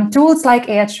 Tools like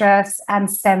Ahrefs and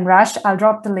SEMrush, I'll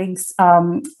drop the links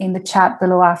in the chat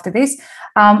below after this,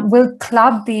 will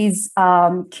club these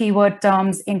keyword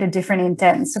terms into different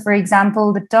intents. So for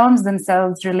example, the terms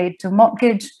themselves relate to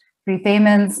mortgage,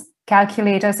 repayments,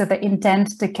 calculator, so the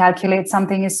intent to calculate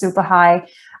something is super high,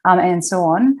 and so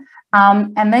on.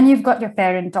 And then you've got your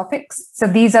parent topics. So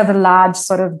these are the large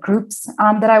sort of groups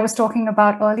that I was talking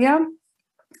about earlier.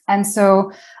 And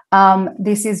so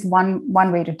this is one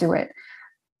way to do it.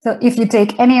 So if you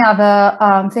take any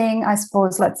other thing, I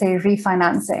suppose, let's say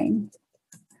refinancing.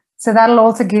 So that'll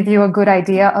also give you a good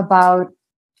idea about,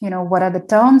 what are the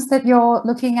terms that you're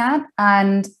looking at.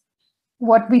 And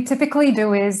what we typically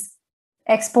do is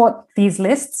export these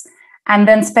lists and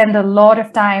then spend a lot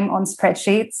of time on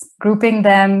spreadsheets, grouping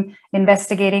them,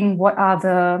 investigating what are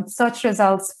the search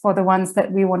results for the ones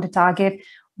that we want to target,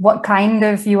 what kind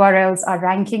of URLs are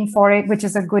ranking for it, which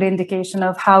is a good indication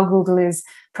of how Google is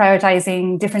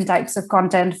prioritizing different types of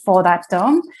content for that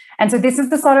term. And so this is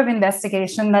the sort of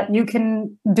investigation that you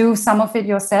can do some of it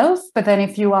yourself, but then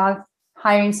if you are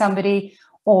hiring somebody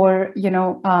or,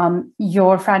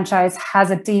 your franchise has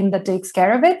a team that takes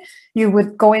care of it, you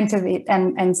would go into it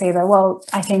and say that, well,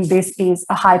 I think this is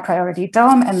a high priority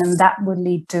term, and then that would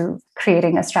lead to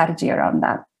creating a strategy around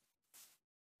that.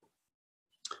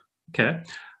 Okay.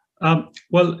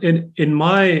 Well, in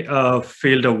my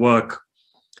field of work,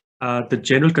 the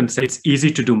general concept, it's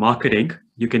easy to do marketing.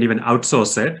 You can even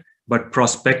outsource it, but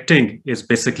prospecting is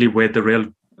basically where the real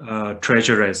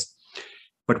treasure is.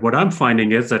 But what I'm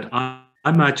finding is that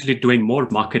I'm actually doing more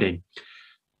marketing.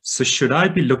 So should I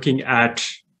be looking at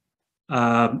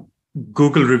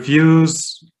Google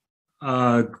reviews,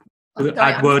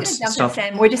 AdWords stuff?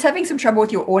 Sam, we're just having some trouble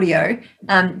with your audio.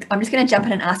 I'm just going to jump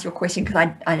in and ask your question because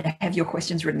I have your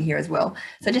questions written here as well.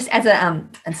 So just as a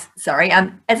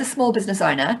as a small business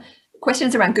owner,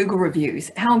 questions around Google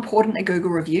reviews. How important are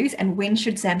Google reviews, and when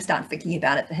should Sam start thinking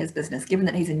about it for his business, given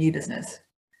that he's a new business?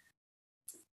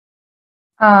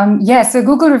 So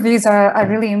Google reviews are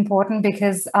really important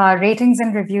because ratings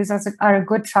and reviews are a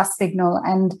good trust signal.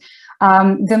 And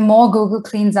the more Google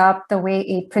cleans up the way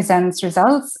it presents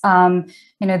results,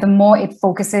 the more it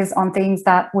focuses on things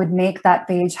that would make that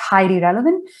page highly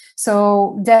relevant.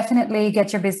 So definitely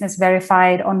get your business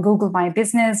verified on Google My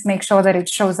Business. Make sure that it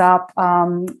shows up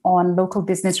on local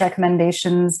business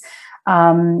recommendations,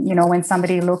 when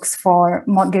somebody looks for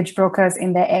mortgage brokers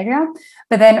in their area.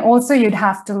 But then also you'd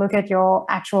have to look at your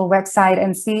actual website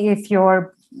and see if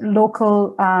your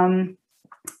local,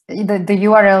 the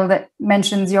URL that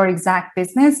mentions your exact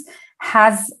business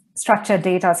has structured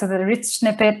data. So the rich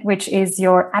snippet, which is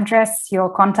your address, your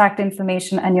contact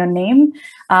information, and your name,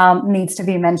 needs to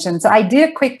be mentioned. So I did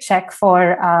a quick check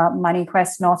for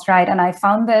MoneyQuest Northright, and I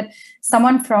found that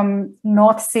someone from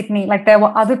North Sydney, like there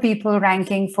were other people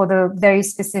ranking for the very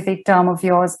specific term of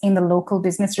yours in the local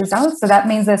business results. So that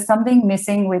means there's something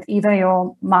missing with either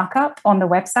your markup on the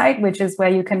website, which is where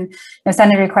you can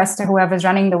send a request to whoever's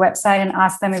running the website and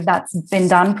ask them if that's been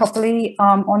done properly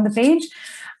on the page.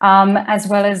 As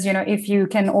well as, if you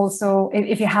can also,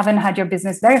 if you haven't had your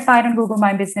business verified on Google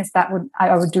My Business,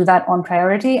 I would do that on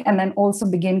priority, and then also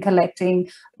begin collecting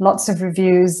lots of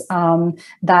reviews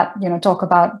that, talk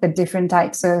about the different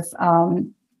types of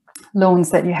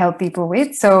loans that you help people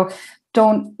with. So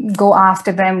don't go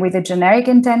after them with a generic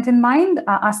intent in mind.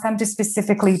 Ask them to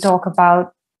specifically talk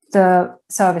about the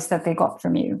service that they got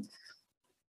from you.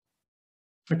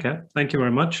 Okay, thank you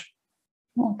very much.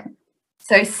 Okay.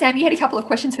 So Sam, you had a couple of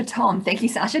questions for Tom. Thank you,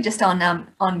 Sasha, just on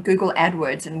Google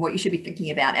AdWords and what you should be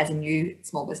thinking about as a new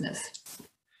small business.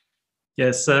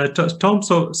 Yes, Tom,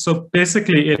 so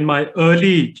basically in my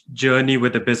early journey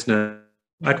with the business,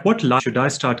 at what level should I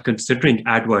start considering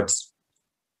AdWords?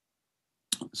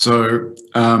 So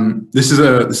this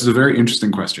is a very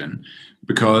interesting question,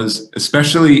 because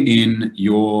especially in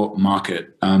your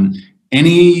market,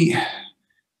 any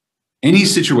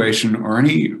situation or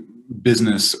any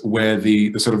business where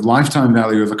the sort of lifetime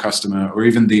value of a customer, or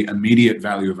even the immediate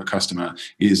value of a customer,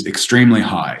 is extremely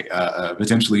high,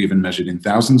 potentially even measured in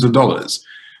thousands of dollars,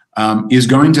 is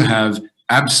going to have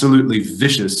absolutely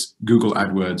vicious Google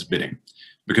AdWords bidding.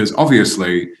 Because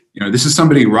obviously, this is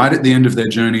somebody right at the end of their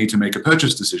journey to make a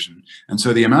purchase decision. And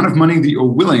so the amount of money that you're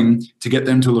willing to get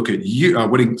them to look at you,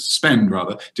 willing to spend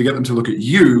rather, to get them to look at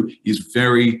you is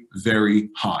very, very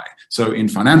high. So in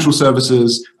financial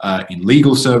services, in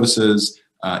legal services,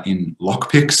 in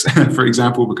lockpicks, for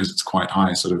example, because it's quite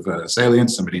high sort of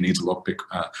salience, somebody needs a lockpick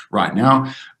right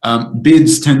now,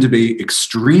 bids tend to be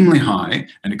extremely high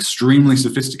and extremely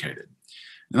sophisticated.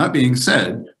 Now, that being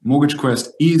said,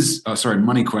 MoneyQuest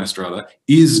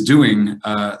is doing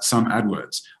some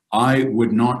AdWords. I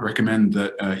would not recommend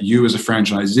that you as a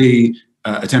franchisee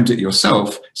attempt it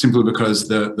yourself, simply because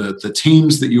the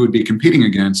teams that you would be competing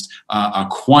against are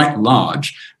quite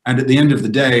large. And at the end of the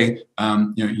day,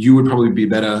 you would probably be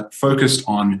better focused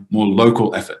on more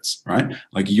local efforts, right?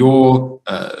 Like your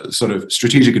sort of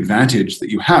strategic advantage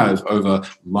that you have over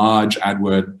large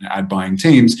ad buying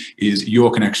teams is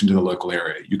your connection to the local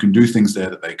area. You can do things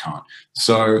there that they can't.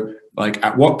 So like,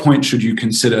 at what point should you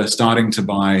consider starting to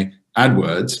buy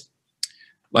AdWords?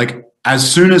 Like, as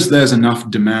soon as there's enough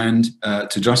demand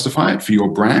to justify it for your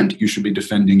brand, you should be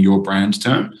defending your brand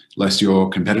term, lest your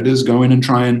competitors go in and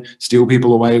try and steal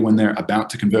people away when they're about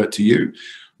to convert to you.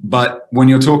 But when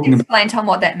you're talking about... Explain, Tom,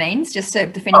 what that means, just to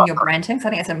defending your brand term, because I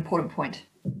think that's an important point.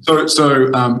 So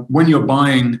when you're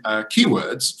buying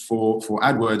keywords for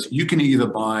AdWords, you can either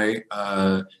buy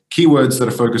keywords that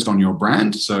are focused on your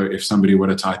brand. So if somebody were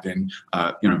to type in,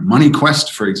 MoneyQuest,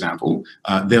 for example,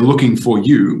 they're looking for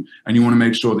you, and you want to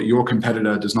make sure that your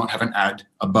competitor does not have an ad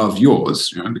above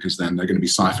yours, because then they're going to be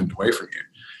siphoned away from you.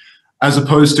 As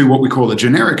opposed to what we call a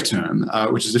generic term,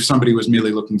 which is if somebody was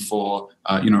merely looking for,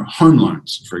 home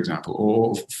loans, for example,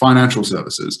 or financial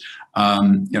services.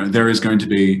 There is going to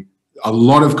be a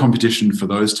lot of competition for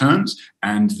those terms,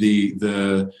 and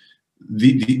the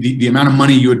the amount of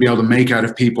money you would be able to make out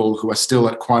of people who are still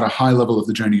at quite a high level of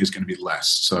the journey is going to be less.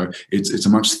 So it's a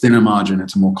much thinner margin.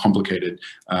 It's a more complicated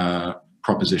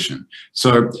proposition.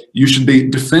 So you should be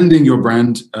defending your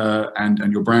brand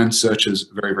and your brand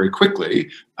searches very, very quickly,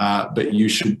 but you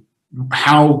should,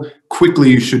 how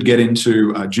quickly you should get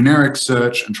into generic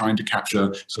search and trying to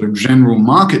capture sort of general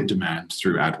market demand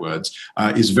through AdWords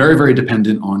is very, very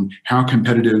dependent on how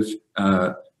competitive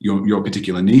your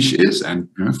particular niche is. And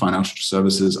financial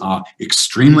services are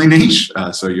extremely niche,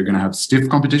 so you're going to have stiff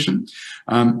competition.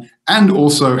 And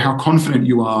also how confident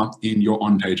you are in your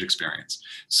on-page experience.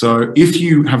 So if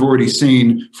you have already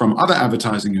seen from other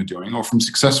advertising you're doing or from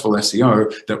successful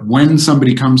SEO that when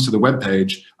somebody comes to the web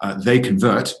page, they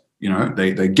convert,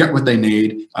 they get what they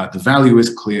need, the value is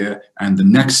clear, and the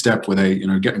next step where they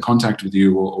get in contact with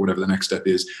you or whatever the next step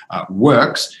is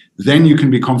works, then you can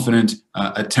be confident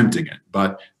attempting it.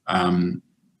 But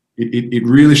it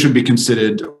really should be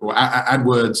considered, or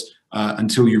AdWords,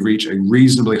 until you reach a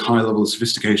reasonably high level of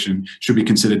sophistication, should be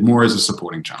considered more as a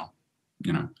supporting channel.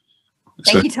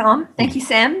 Thank you, Tom. Thank you,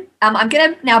 Sam. I'm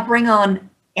going to now bring on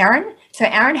Aaron. So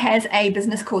Aaron has a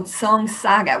business called Song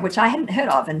Saga, which I hadn't heard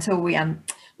of until we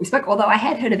spoke, although I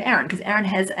had heard of Aaron because Aaron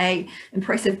has a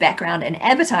impressive background in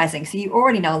advertising. So you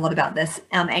already know a lot about this,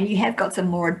 and you have got some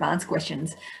more advanced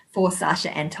questions for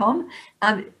Sasha and Tom.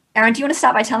 Aaron, do you want to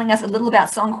start by telling us a little about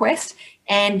SongQuest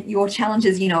and your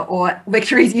challenges, or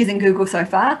victories using Google so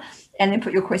far, and then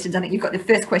put your questions? I think you've got the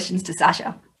first questions to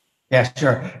Sasha. Yeah,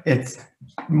 sure. It's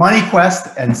Money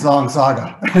Quest and Song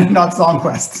Saga, not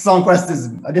SongQuest. SongQuest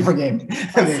is a different game.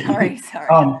 Oh, sorry.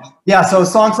 Yeah, so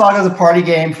Song Saga is a party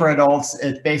game for adults.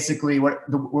 It's basically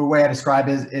the way I describe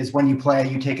it is when you play,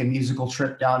 you take a musical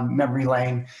trip down memory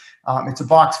lane. It's a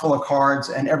box full of cards,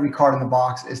 and every card in the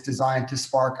box is designed to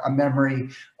spark a memory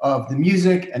of the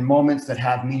music and moments that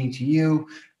have meaning to you.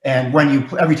 And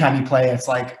every time you play, it's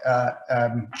like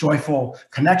a joyful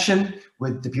connection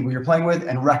with the people you're playing with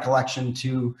and recollection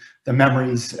to the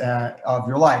memories of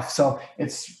your life. So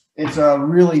it's a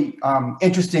really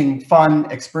interesting, fun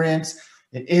experience.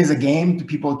 It is a game that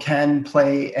people can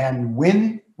play and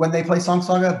win when they play Song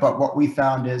Saga. But what we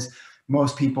found is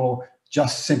most people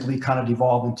just simply kind of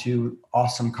devolve into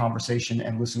awesome conversation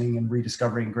and listening and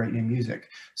rediscovering great new music.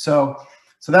 So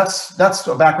that's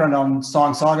a background on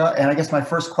Song Saga. And I guess my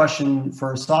first question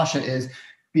for Sasha is,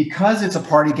 because it's a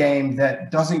party game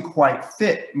that doesn't quite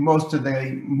fit most of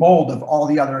the mold of all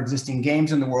the other existing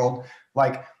games in the world,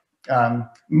 like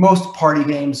most party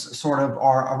games sort of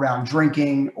are around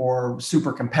drinking or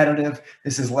super competitive.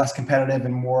 This is less competitive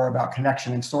and more about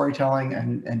connection and storytelling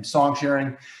and song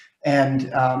sharing.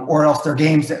 And or else they're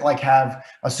games that like have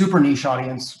a super niche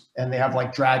audience and they have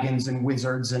like dragons and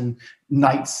wizards and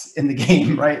knights in the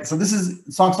game, right? So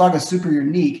Song Saga is super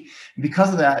unique. And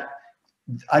because of that,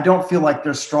 I don't feel like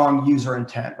there's strong user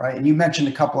intent, right? And you mentioned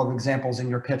a couple of examples in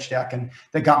your pitch deck, and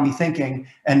that got me thinking.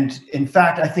 And in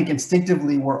fact, I think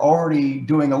instinctively we're already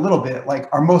doing a little bit. Like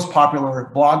our most popular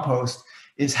blog post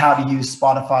is how to use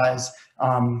Spotify's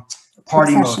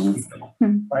party mode,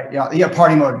 right? Yeah,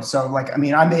 party mode. So like, I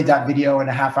mean, I made that video in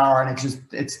a half hour, and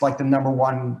it's like the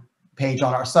 #1 page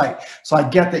on our site. So I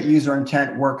get that user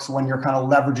intent works when you're kind of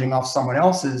leveraging off someone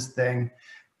else's thing,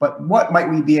 but what might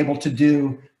we be able to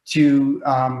do to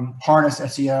harness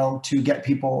SEO to get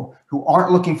people who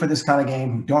aren't looking for this kind of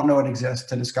game, who don't know it exists,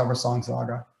 to discover Song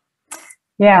Saga?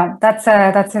 Yeah, that's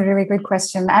a really good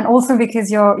question. And also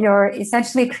because you're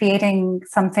essentially creating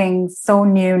something so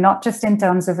new, not just in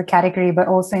terms of a category, but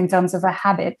also in terms of a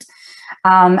habit.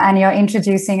 And you're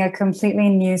introducing a completely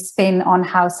new spin on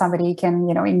how somebody can,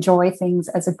 enjoy things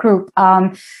as a group.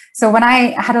 So when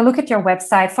I had a look at your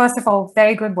website, first of all,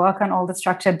 very good work on all the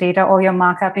structured data. All your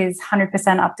markup is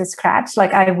 100% up to scratch.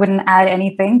 Like I wouldn't add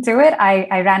anything to it.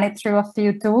 I ran it through a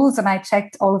few tools and I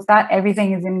checked all of that.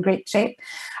 Everything is in great shape.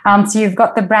 So you've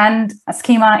got the brand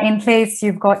schema in place.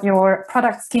 You've got your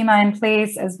product schema in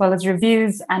place, as well as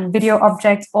reviews and video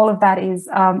objects. All of that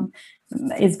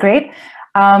is great.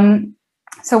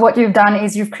 So what you've done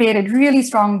is you've created really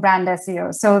strong brand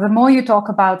SEO. So the more you talk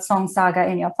about Song Saga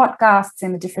in your podcasts,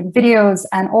 in the different videos,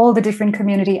 and all the different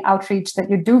community outreach that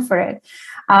you do for it,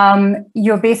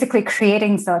 you're basically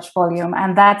creating search volume.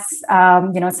 And that's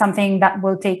something that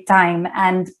will take time.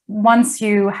 And once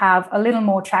you have a little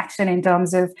more traction in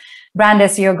terms of brand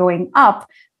SEO going up,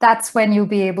 that's when you'll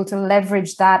be able to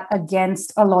leverage that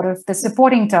against a lot of the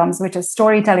supporting terms, which is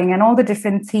storytelling and all the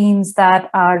different themes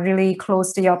that are really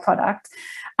close to your product.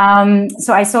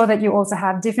 So I saw that you also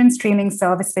have different streaming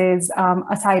services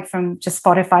aside from just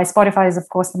Spotify. Spotify is, of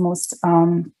course, the most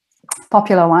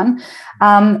popular one.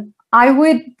 I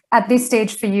would at this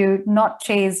stage for you, not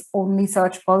chase only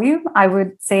search volume. I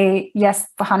would say, yes,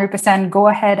 100%, go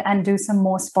ahead and do some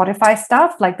more Spotify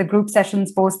stuff, like the group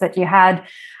sessions post that you had.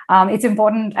 It's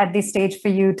important at this stage for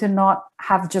you to not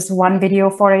have just one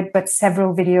video for it, but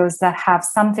several videos that have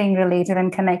something related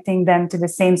and connecting them to the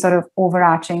same sort of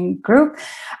overarching group.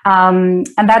 And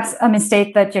that's a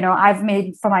mistake that, I've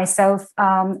made for myself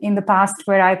in the past,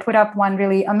 where I put up one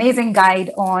really amazing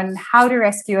guide on how to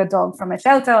rescue a dog from a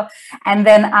shelter. And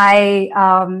then I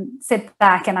sit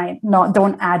back and I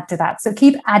don't add to that. So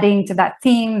keep adding to that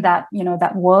theme,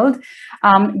 that world,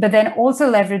 but then also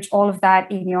leverage all of that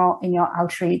in your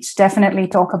outreach. Definitely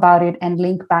talk about it and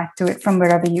link back to it from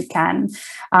wherever you can.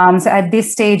 So at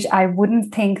this stage, I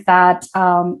wouldn't think that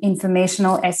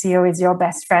informational SEO is your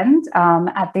best friend.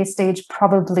 At this stage,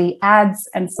 probably ads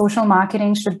and social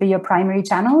marketing should be your primary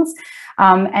channels.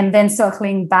 And then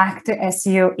circling back to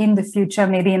SEO in the future,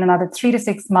 maybe in another 3 to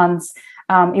 6 months,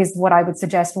 is what I would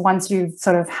suggest once you've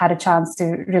sort of had a chance to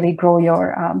really grow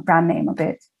your brand name a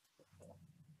bit.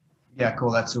 Yeah,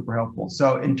 cool. That's super helpful.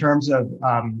 So in terms of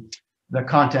the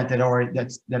content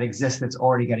that exists that's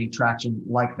already getting traction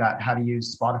like that, how to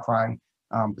use Spotify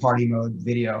party mode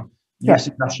video, your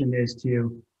suggestion is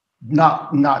to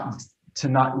not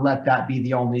let that be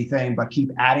the only thing, but keep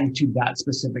adding to that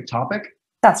specific topic.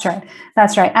 That's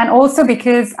right. And also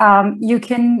because you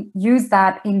can use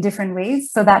that in different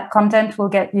ways. So that content will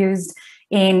get used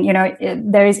in,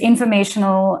 there is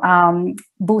informational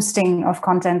boosting of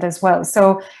content as well.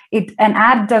 So an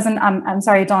ad doesn't, I'm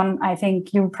sorry, Don, I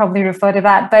think you probably refer to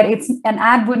that, but an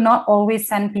ad would not always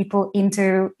send people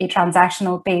into a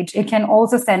transactional page. It can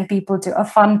also send people to a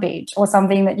fun page or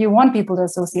something that you want people to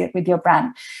associate with your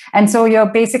brand. And so you're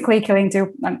basically killing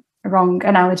two, wrong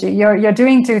analogy. You're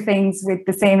doing two things with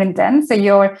the same intent. So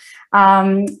you're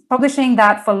publishing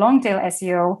that for long tail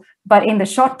SEO, but in the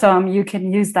short term, you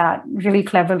can use that really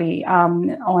cleverly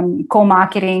on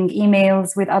co-marketing,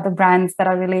 emails with other brands that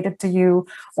are related to you,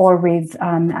 or with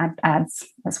ads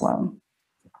as well.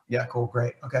 Yeah, cool,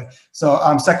 great. Okay,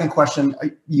 so second question,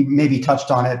 you maybe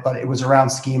touched on it, but it was around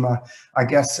schema. I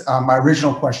guess my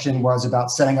original question was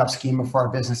about setting up schema for our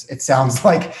business. It sounds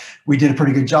like we did a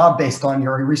pretty good job based on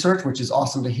your research, which is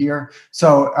awesome to hear.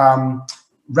 So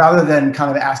rather than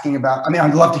kind of asking about,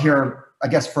 I'd love to hear, I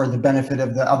guess, for the benefit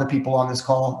of the other people on this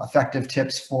call, effective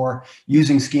tips for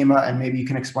using schema, and maybe you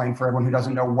can explain for everyone who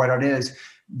doesn't know what it is.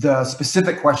 The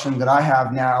specific question that I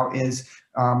have now is,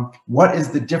 what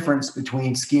is the difference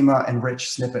between schema and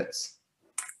rich snippets?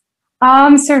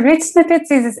 So rich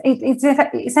snippets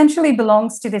it essentially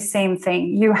belongs to the same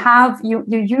thing. You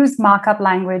use markup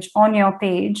language on your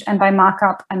page, and by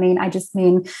markup I just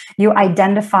mean you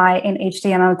identify in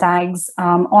HTML tags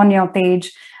on your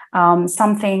page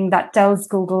something that tells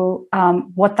Google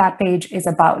what that page is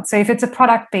about. So if it's a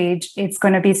product page, it's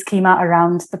going to be schema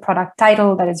around the product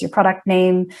title, that is your product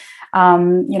name,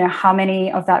 how many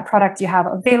of that product you have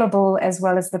available, as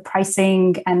well as the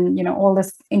pricing and, all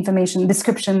this information,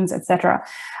 descriptions, etc.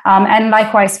 And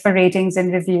likewise for ratings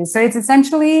and reviews. So it's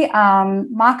essentially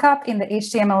markup in the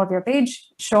HTML of your page,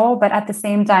 sure, but at the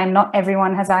same time, not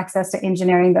everyone has access to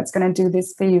engineering that's going to do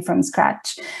this for you from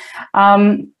scratch.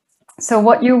 So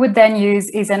what you would then use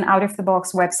is an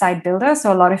out-of-the-box website builder.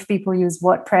 So a lot of people use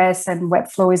WordPress, and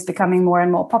Webflow is becoming more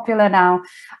and more popular now.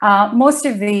 Most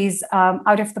of these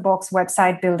out-of-the-box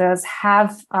website builders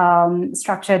have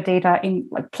structured data in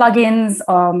plugins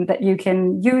that you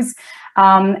can use.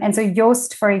 And so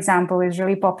Yoast, for example, is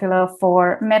really popular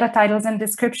for meta titles and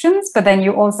descriptions, but then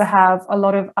you also have a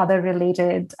lot of other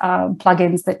related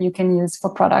plugins that you can use for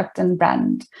product and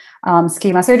brand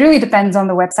schema. So it really depends on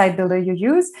the website builder you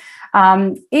use.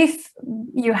 If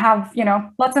you have,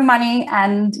 lots of money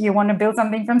and you want to build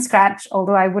something from scratch,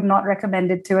 although I would not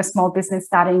recommend it to a small business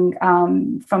starting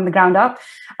from the ground up,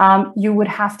 you would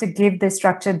have to give the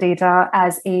structured data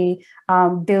as a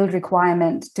build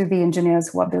requirement to the engineers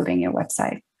who are building your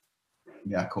website.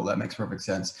 Yeah, cool. That makes perfect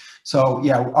sense. So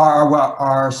yeah,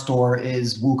 our store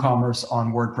is WooCommerce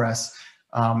on WordPress.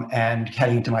 And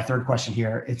heading into my third question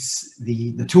here, it's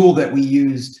the tool that we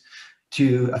used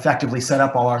to effectively set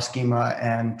up all our schema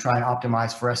and try and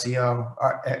optimize for SEO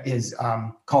is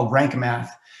called Rank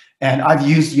Math. And I've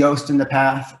used Yoast in the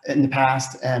past,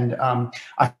 and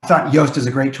I thought Yoast is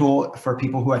a great tool for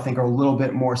people who I think are a little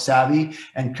bit more savvy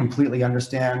and completely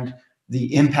understand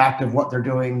the impact of what they're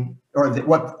doing, or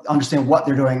understand what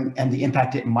they're doing and the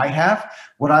impact it might have.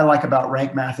 What I like about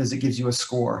Rank Math is it gives you a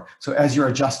score. So as you're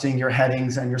adjusting your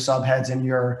headings and your subheads and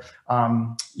your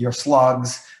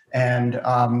slugs and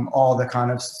all the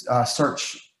kind of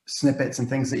search snippets and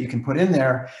things that you can put in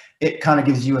there, it kind of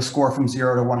gives you a score from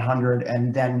 0 to 100,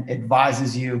 and then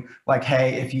advises you like,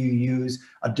 hey, if you use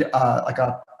a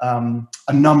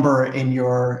number in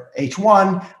your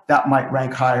H1, that might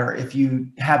rank higher. If you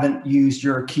haven't used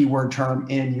your keyword term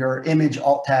in your image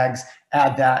alt tags,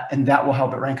 add that, and that will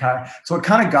help it rank higher. So it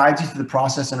kind of guides you through the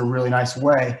process in a really nice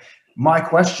way. My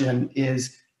question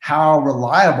is, how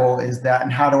reliable is that,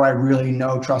 and how do I really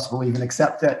know, trust, believe, and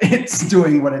accept that it's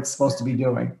doing what it's supposed to be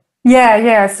doing?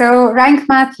 Yeah. So Rank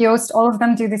Math, Yoast, all of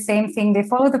them do the same thing. They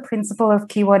follow the principle of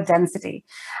keyword density.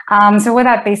 So what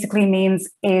that basically means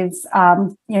is,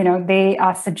 they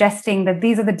are suggesting that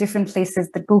these are the different places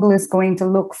that Google is going to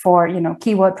look for,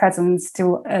 keyword presence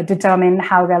to determine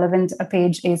how relevant a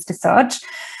page is to search.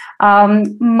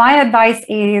 My advice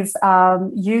is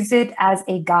use it as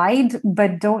a guide,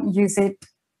 but don't use it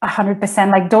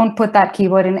 100%. Like, don't put that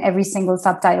keyword in every single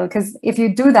subtitle, because if you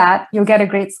do that, you'll get a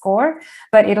great score,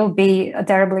 but it'll be a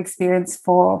terrible experience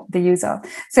for the user.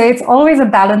 So it's always a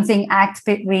balancing act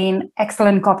between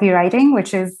excellent copywriting,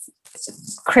 which is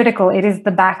critical. It is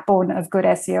the backbone of good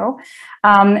SEO,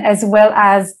 as well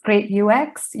as great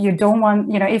UX. You don't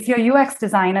want, if your UX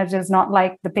designer does not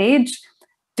like the page,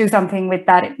 do something with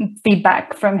that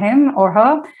feedback from him or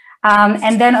her.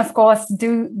 And then, of course,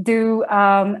 do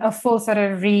a full sort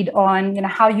of read on,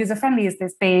 how user-friendly is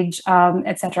this page,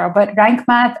 etc. But Rank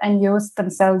Math and Yoast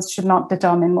themselves should not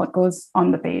determine what goes on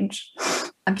the page.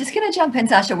 I'm just going to jump in,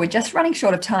 Sasha. We're just running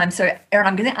short of time. So, Erin,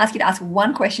 I'm going to ask you to ask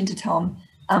one question to Tom,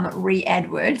 re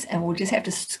AdWords, and we'll just have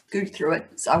to scoot through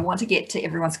it. So I want to get to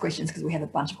everyone's questions because we have a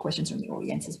bunch of questions from the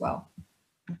audience as well.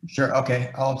 Sure.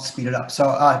 Okay. I'll speed it up. So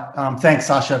thanks,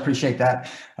 Sasha. Appreciate that.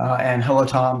 And hello,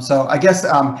 Tom. So I guess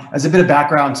as a bit of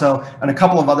background, so in a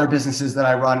couple of other businesses that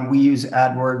I run, we use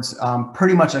AdWords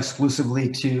pretty much exclusively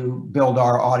to build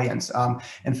our audience.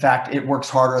 In fact, it works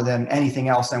harder than anything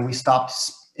else. And we stopped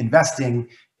investing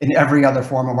in every other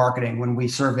form of marketing. When we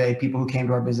surveyed people who came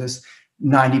to our business,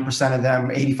 90% of them,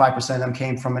 85% of them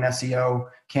came from an SEO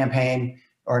campaign,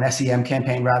 or an SEM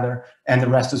campaign rather, and the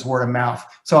rest is word of mouth.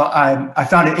 So I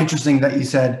found it interesting that you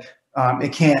said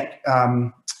it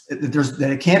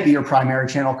can't be your primary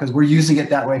channel, because we're using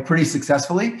it that way pretty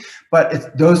successfully.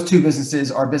 But those two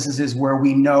businesses are businesses where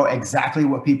we know exactly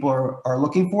what people are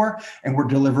looking for, and we're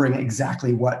delivering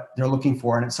exactly what they're looking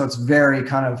for. And so it's very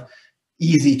kind of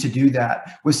easy to do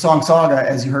that. With Song Saga,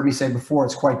 as you heard me say before,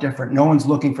 it's quite different. No one's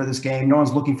looking for this game. No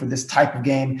one's looking for this type of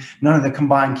game. None of the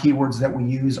combined keywords that we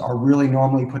use are really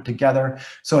normally put together.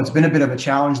 So it's been a bit of a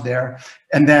challenge there.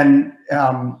 And then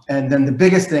the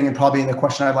biggest thing, and probably the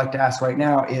question I'd like to ask right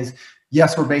now is,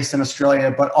 yes, we're based in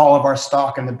Australia, but all of our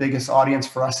stock and the biggest audience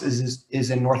for us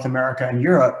is in North America and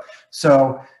Europe.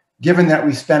 So given that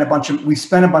we spent a bunch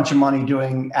of money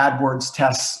doing AdWords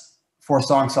tests for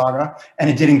Song Saga, and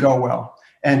it didn't go well.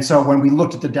 And so when we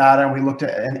looked at the data and we looked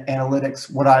at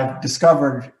analytics, what I've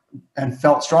discovered and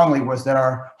felt strongly was that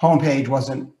our homepage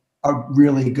wasn't a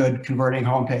really good converting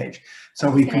homepage.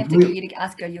 So we have to get you to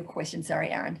ask her your question.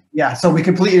 Sorry, Aaron. Yeah, so we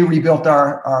completely rebuilt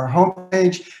our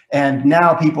homepage, and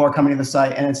now people are coming to the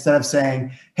site, and instead of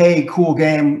saying, hey, cool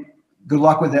game, good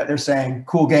luck with it, they're saying,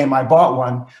 cool game, I bought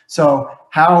one. So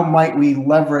how might we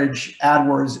leverage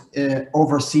AdWords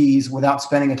overseas without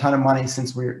spending a ton of money,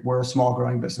 since we're a small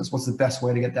growing business? What's the best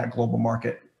way to get that global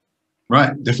market?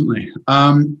 Right, definitely.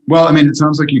 Well, I mean, it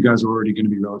sounds like you guys are already going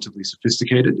to be relatively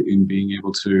sophisticated in being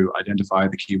able to identify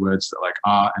the keywords that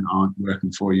are and aren't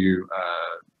working for you,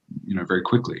 very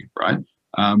quickly, right?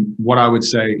 What I would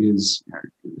say is,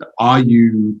 are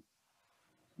you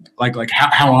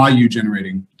how are you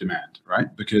generating demand,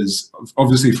 right? Because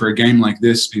obviously for a game like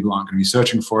this, people aren't going to be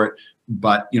searching for it.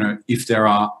 But if there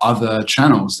are other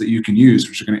channels that you can use,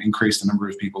 which are going to increase the number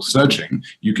of people searching,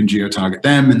 you can geo-target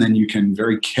them, and then you can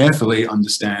very carefully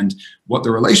understand what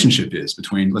the relationship is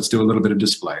between, let's do a little bit of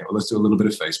display, or let's do a little bit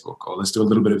of Facebook, or let's do a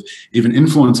little bit of even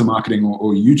influencer marketing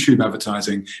or YouTube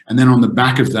advertising. And then on the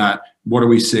back of that, what do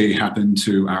we see happen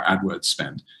to our AdWords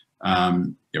spend?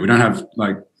 We don't have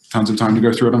tons of time to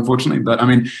go through it, unfortunately. But I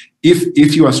mean,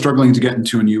 if you are struggling to get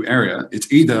into a new area, it's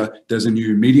either there's a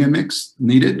new media mix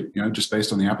needed, just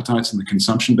based on the appetites and the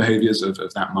consumption behaviors of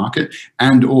that market,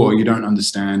 and or you don't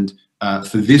understand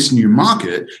for this new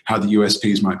market how the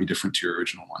USPs might be different to your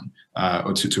original one,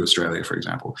 or to Australia, for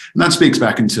example. And that speaks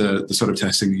back into the sort of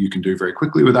testing that you can do very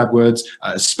quickly with AdWords,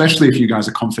 especially if you guys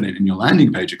are confident in your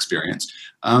landing page experience.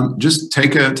 Just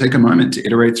take a moment to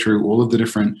iterate through all of the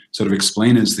different sort of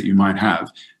explainers that you might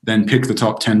have, then pick the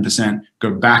top 10%, go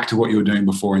back to what you were doing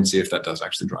before, and see if that does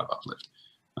actually drive uplift.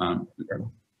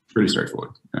 Pretty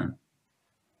straightforward. Yeah.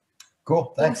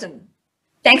 Cool. Thanks. Awesome.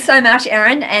 Thanks so much,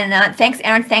 Aaron. And thanks,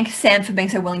 Aaron. Thanks, Sam, for being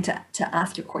so willing to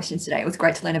ask your questions today. It was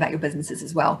great to learn about your businesses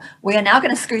as well. We are now going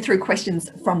to scoot through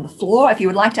questions from the floor. If you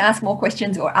would like to ask more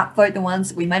questions or upvote the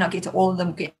ones, we may not get to all of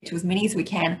them, get to as many as we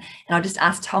can. And I'll just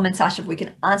ask Tom and Sasha if we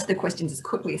can answer the questions as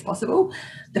quickly as possible.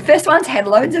 The first ones had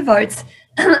loads of votes.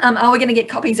 Are we going to get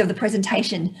copies of the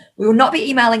presentation? We will not be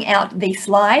emailing out the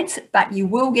slides, but you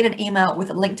will get an email with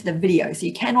a link to the video. So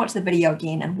you can watch the video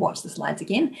again and watch the slides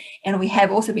again. And we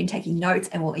have also been taking notes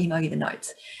and we'll email you the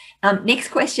notes. Next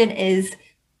question is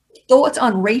thoughts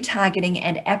on retargeting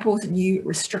and Apple's new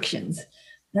restrictions. I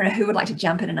don't know who would like to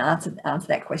jump in and answer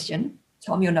that question.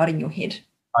 Tom, you're nodding your head.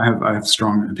 I have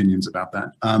strong opinions about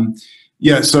that.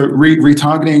 Yeah, so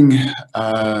retargeting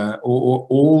or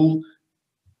all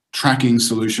tracking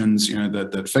solutions,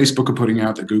 that Facebook are putting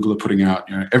out, that Google are putting out,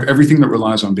 everything that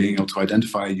relies on being able to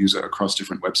identify a user across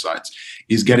different websites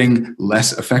is getting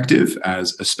less effective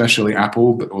as especially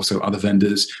Apple, but also other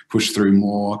vendors push through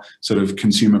more sort of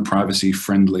consumer privacy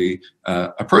friendly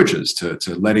approaches to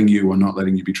letting you or not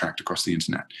letting you be tracked across the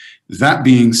internet. That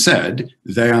being said,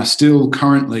 they are still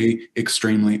currently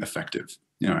extremely effective,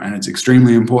 and it's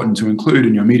extremely important to include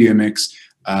in your media mix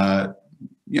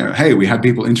hey, we had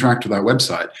people interact with our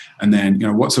website, and then,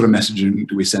 what sort of messaging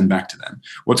do we send back to them?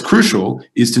 What's crucial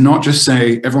is to not just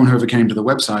say everyone who ever came to the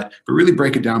website, but really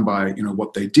break it down by,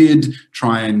 what they did,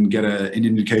 try and get an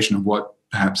indication of what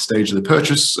perhaps stage of the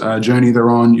purchase journey they're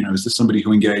on. Is this somebody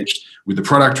who engaged with the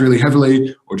product really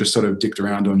heavily or just sort of dicked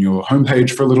around on your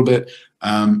homepage for a little bit?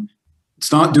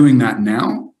 Start doing that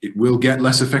now. It will get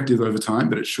less effective over time,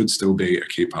 but it should still be a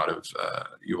key part of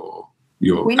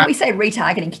when we say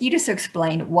retargeting, can you just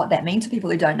explain what that means to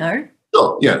people who don't know?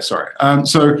 Sure. Yeah, sorry.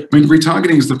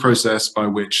 Retargeting is the process by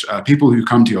which people who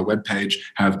come to your webpage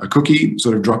have a cookie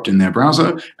sort of dropped in their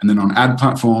browser, and then on ad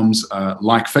platforms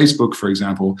like Facebook, for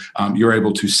example, you're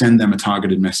able to send them a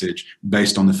targeted message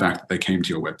based on the fact that they came to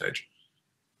your webpage.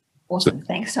 Awesome.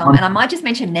 Thanks, Tom. And I might just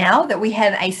mention now that we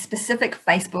have a specific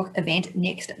Facebook event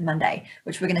next Monday,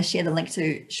 which we're going to share the link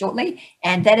to shortly.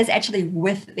 And that is actually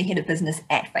with the head of business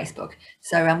at Facebook.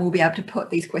 So we'll be able to put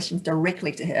these questions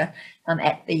directly to her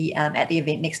at the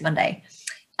event next Monday.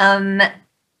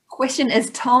 Question is,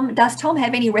 does Tom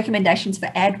have any recommendations for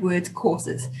AdWords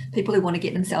courses? People who want to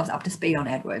get themselves up to speed on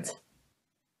AdWords?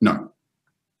 No.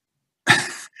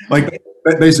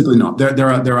 Basically not.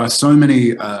 There are so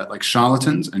many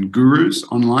charlatans and gurus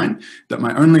online that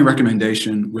my only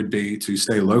recommendation would be to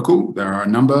stay local. There are a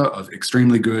number of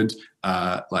extremely good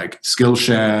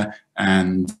Skillshare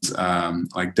and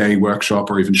day workshop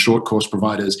or even short course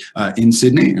providers in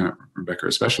Sydney, Rebekah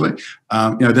especially.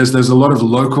 There's a lot of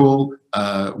local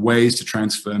ways to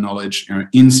transfer knowledge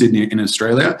in Sydney, in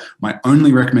Australia. My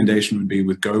only recommendation would be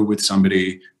go with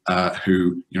somebody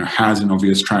who has an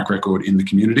obvious track record in the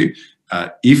community.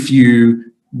 If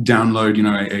you download,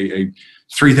 a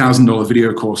 $3,000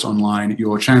 video course online,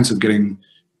 your chance of getting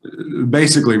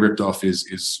basically ripped off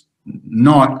is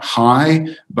not high,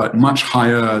 but much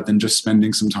higher than just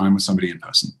spending some time with somebody in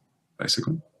person,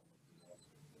 basically.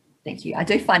 Thank you. I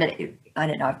do find it, I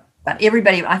don't know, but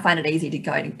everybody, I find it easy to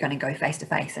go face to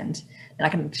face, and I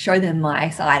can show them my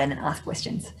side and then ask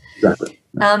questions. Exactly.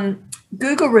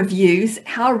 Google reviews,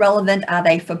 how relevant are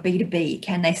they for B2B?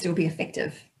 Can they still be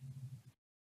effective?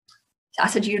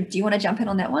 Sasha, do you want to jump in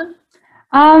on that one?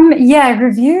 Yeah,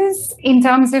 reviews in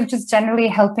terms of just generally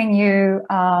helping you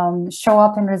show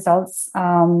up in results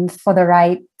for the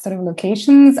right sort of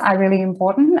locations are really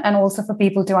important, and also for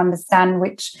people to understand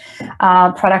which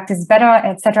product is better,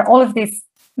 etc. All of this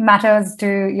matters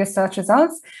to your search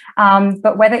results,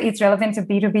 but whether it's relevant to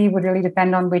B2B would really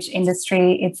depend on which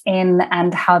industry it's in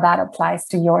and how that applies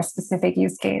to your specific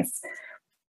use case.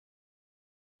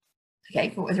 Okay,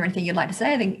 cool. Is there anything you'd like to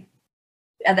say? I think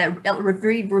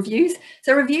reviews.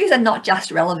 So reviews are not just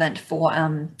relevant for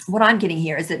what I'm getting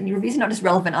here is that reviews are not just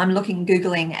relevant. I'm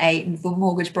Googling a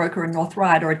mortgage broker in North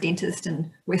Ryde or a dentist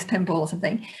in West Pymble or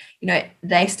something.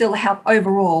 They still help.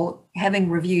 Overall,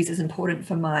 having reviews is important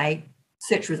for my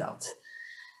search results.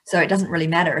 So it doesn't really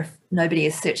matter if nobody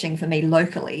is searching for me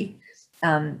locally.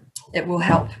 It will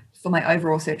help for my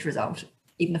overall search result,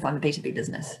 even if I'm a B2B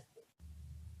business.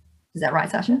 Is that right,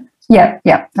 Sasha? Yeah,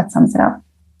 that sums it up.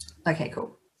 Okay,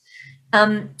 cool.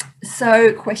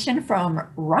 So question from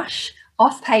Rush,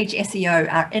 off-page SEO,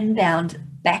 are inbound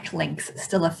backlinks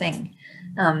still a thing?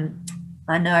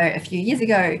 I know a few years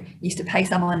ago, you used to pay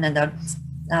someone and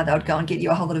they'd go and get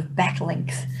you a whole lot of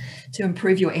backlinks to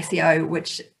improve your SEO,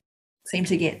 which seem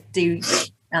to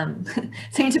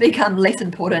become less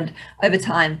important over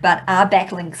time. But are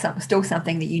backlinks still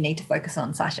something that you need to focus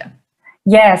on, Sasha?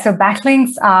 Yeah, so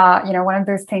backlinks are, one of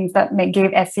those things that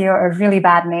gave SEO a really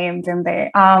bad name, didn't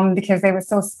they? Because they were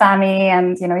so spammy,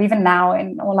 and even now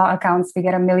in all our accounts we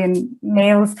get 1 million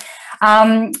mails.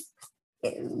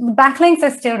 Backlinks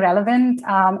are still relevant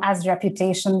as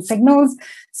reputation signals.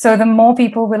 So the more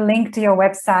people will link to your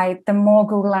website, the more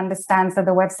Google understands that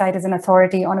the website is an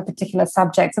authority on a particular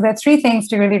subject. So there are 3 things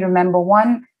to really remember.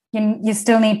 One, you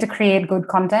still need to create good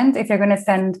content. If you're going to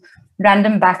send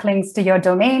random backlinks to your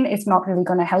domain, it's not really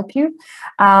going to help you.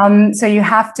 So you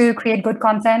have to create good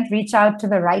content, reach out to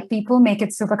the right people, make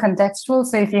it super contextual.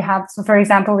 So for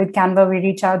example, with Canva, we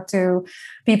reach out to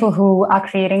people who are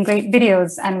creating great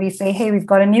videos, and we say, hey, we've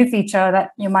got a new feature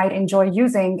that you might enjoy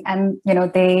using, and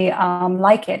they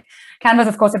like it. Canva is,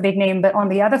 of course, a big name, but on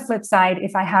the other flip side,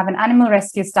 if I have an animal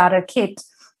rescue starter kit,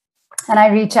 and I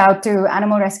reach out to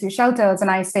animal rescue shelters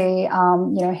and I say,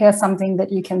 here's something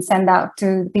that you can send out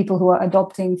to people who are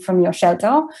adopting from your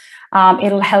shelter.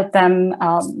 It'll help them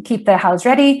keep their house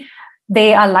ready.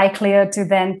 They are likelier to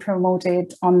then promote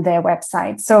it on their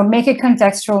website. So make it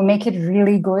contextual, make it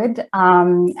really good,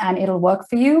 and it'll work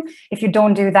for you. If you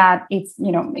don't do that, it's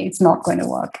not going to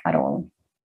work at all.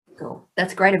 Cool.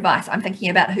 That's great advice. I'm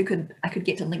thinking about I could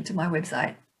get to link to my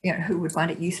website. Who would find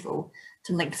it useful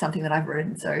to link to something that I've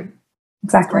written. So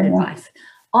exactly, great advice.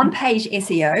 On page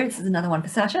SEO, this is another one for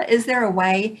Sasha. Is there a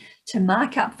way to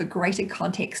mark up for greater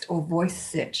context or voice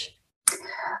search?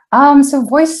 So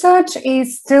voice search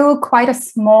is still quite a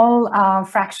small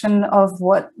fraction of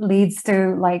what leads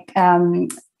to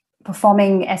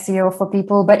performing SEO for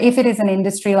people. But if it is an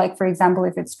industry, like for example,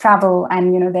 if it's travel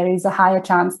and there is a higher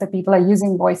chance that people are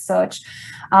using voice search,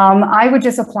 I would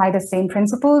just apply the same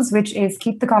principles, which is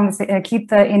keep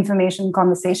the information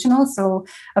conversational. So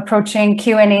approaching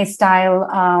Q&A style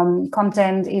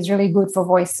content is really good for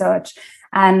voice search.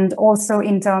 And also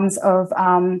in terms of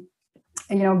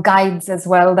guides as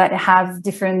well that have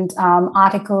different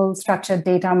article structured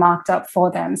data marked up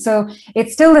for them. So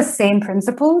it's still the same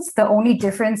principles. The only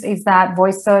difference is that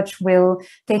voice search will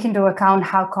take into account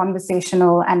how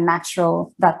conversational and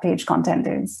natural that page content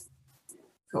is.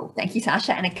 Cool. Thank you,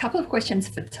 Sasha. And a couple of questions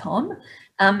for Tom.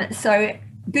 So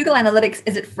Google Analytics,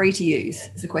 is it free to use?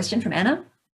 Is a question from Anna.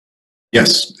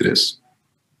 Yes, it is.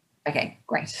 Okay,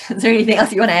 great. Is there anything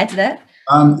else you want to add to that?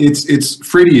 It's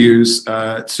free to use.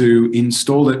 To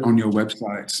install it on your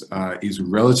website is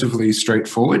relatively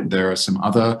straightforward. There are some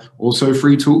other also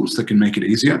free tools that can make it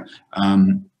easier.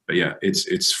 But yeah,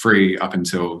 it's free up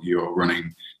until you're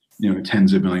running,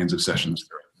 tens of millions of sessions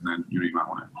through it, and then you might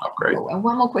want to upgrade. Cool. And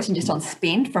one more question just on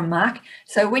spend from Mark.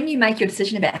 So when you make your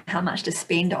decision about how much to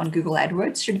spend on Google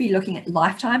AdWords, should you be looking at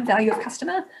lifetime value of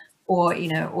customer, or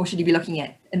should you be looking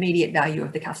at immediate value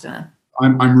of the customer?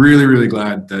 I'm really, really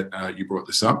glad that you brought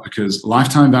this up, because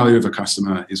lifetime value of a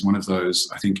customer is one of those,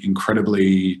 I think,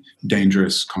 incredibly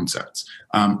dangerous concepts.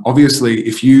 Obviously,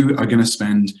 if you are going to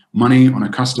spend money on a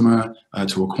customer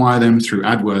to acquire them through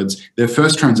AdWords, their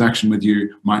first transaction with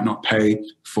you might not pay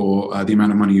for the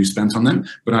amount of money you spent on them.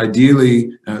 But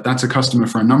ideally, that's a customer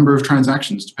for a number of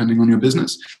transactions, depending on your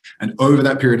business. And over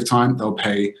that period of time, they'll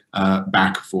pay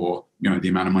back for the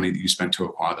amount of money that you spent to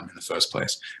acquire them in the first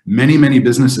place. Many, many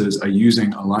businesses are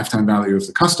using a lifetime value of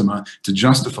the customer to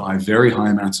justify very high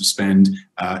amounts of spend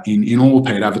in all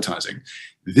paid advertising.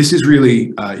 This is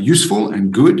really useful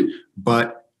and good,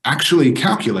 but actually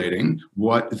calculating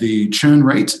what the churn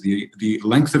rate, the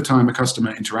length of time a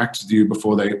customer interacts with you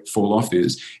before they fall off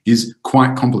is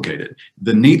quite complicated.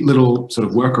 The neat little sort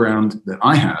of workaround that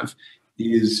I have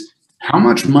is, how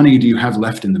much money do you have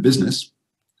left in the business?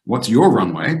 What's your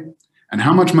runway? And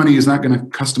how much money is that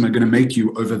customer going to make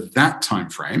you over that time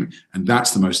frame? And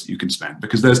that's the most that you can spend,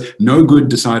 because there's no good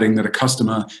deciding that a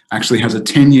customer actually has a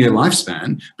 10-year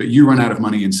lifespan, but you run out of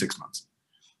money in 6 months,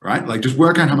 right? Like, just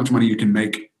work out how much money you can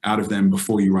make out of them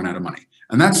before you run out of money.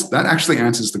 And that actually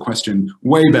answers the question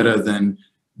way better than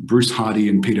Bruce Hardy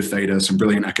and Peter Fader, some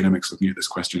brilliant academics looking at this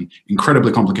question,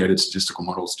 incredibly complicated statistical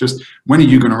models. Just when are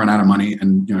you going to run out of money,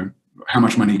 and how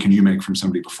much money can you make from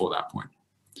somebody before that point?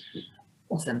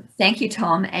 Awesome. Thank you,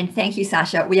 Tom. And thank you,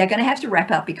 Sasha. We are going to have to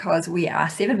wrap up because we are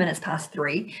 7 minutes past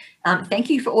 3. Thank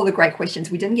you for all the great questions.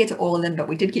 We didn't get to all of them, but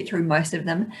we did get through most of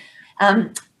them.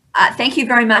 Thank you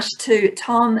very much to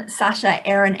Tom, Sasha,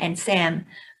 Erin, and Sam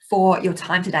for your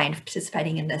time today and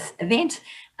participating in this event.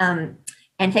 And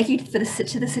thank you to the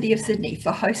City of Sydney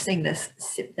for hosting this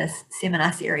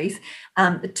seminar series.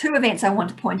 The 2 events I want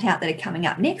to point out that are coming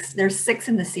up next, there's 6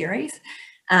 in the series,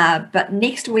 but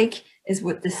next week is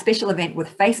with the special event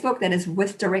with Facebook that is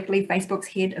with directly Facebook's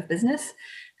head of business.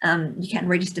 You can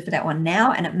register for that one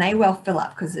now, and it may well fill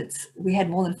up because we had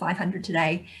more than 500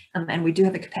 today, and we do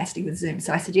have a capacity with Zoom.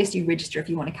 So I suggest you register if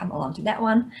you want to come along to that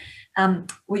one.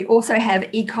 We also have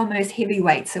e-commerce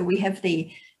heavyweight. So we have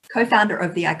the co-founder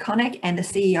of The Iconic and the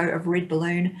CEO of Red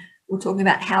Balloon. We're talking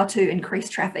about how to increase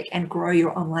traffic and grow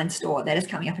your online store. That is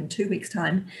coming up in 2 weeks'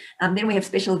 time. Then we have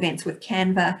special events with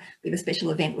Canva. We have a special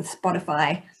event with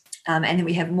Spotify. And then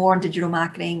we have more on digital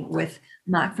marketing with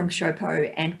Mark from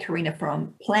Shopo and Karina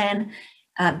from Plan.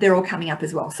 They're all coming up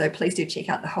as well. So please do check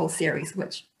out the whole series,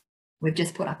 which we've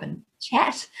just put up in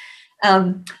chat.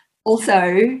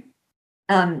 Also,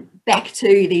 back to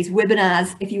these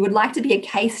webinars, if you would like to be a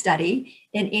case study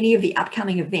in any of the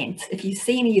upcoming events, if you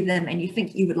see any of them and you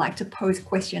think you would like to pose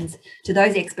questions to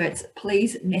those experts,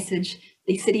 please message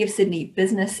the City of Sydney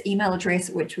business email address,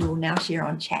 which we will now share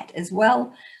on chat as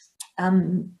well.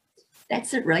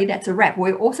 That's it really, that's a wrap.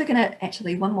 We're also gonna,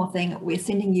 actually one more thing, we're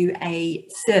sending you a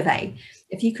survey.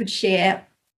 If you could share,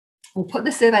 we'll put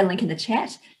the survey link in the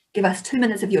chat, give us 2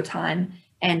 minutes of your time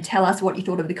and tell us what you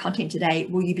thought of the content today.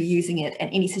 Will you be using it, and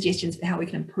any suggestions for how we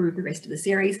can improve the rest of the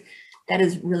series? That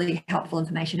is really helpful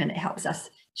information, and it helps us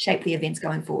shape the events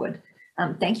going forward.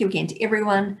 Thank you again to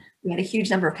everyone. We had a huge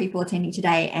number of people attending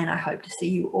today, and I hope to see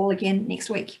you all again next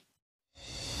week.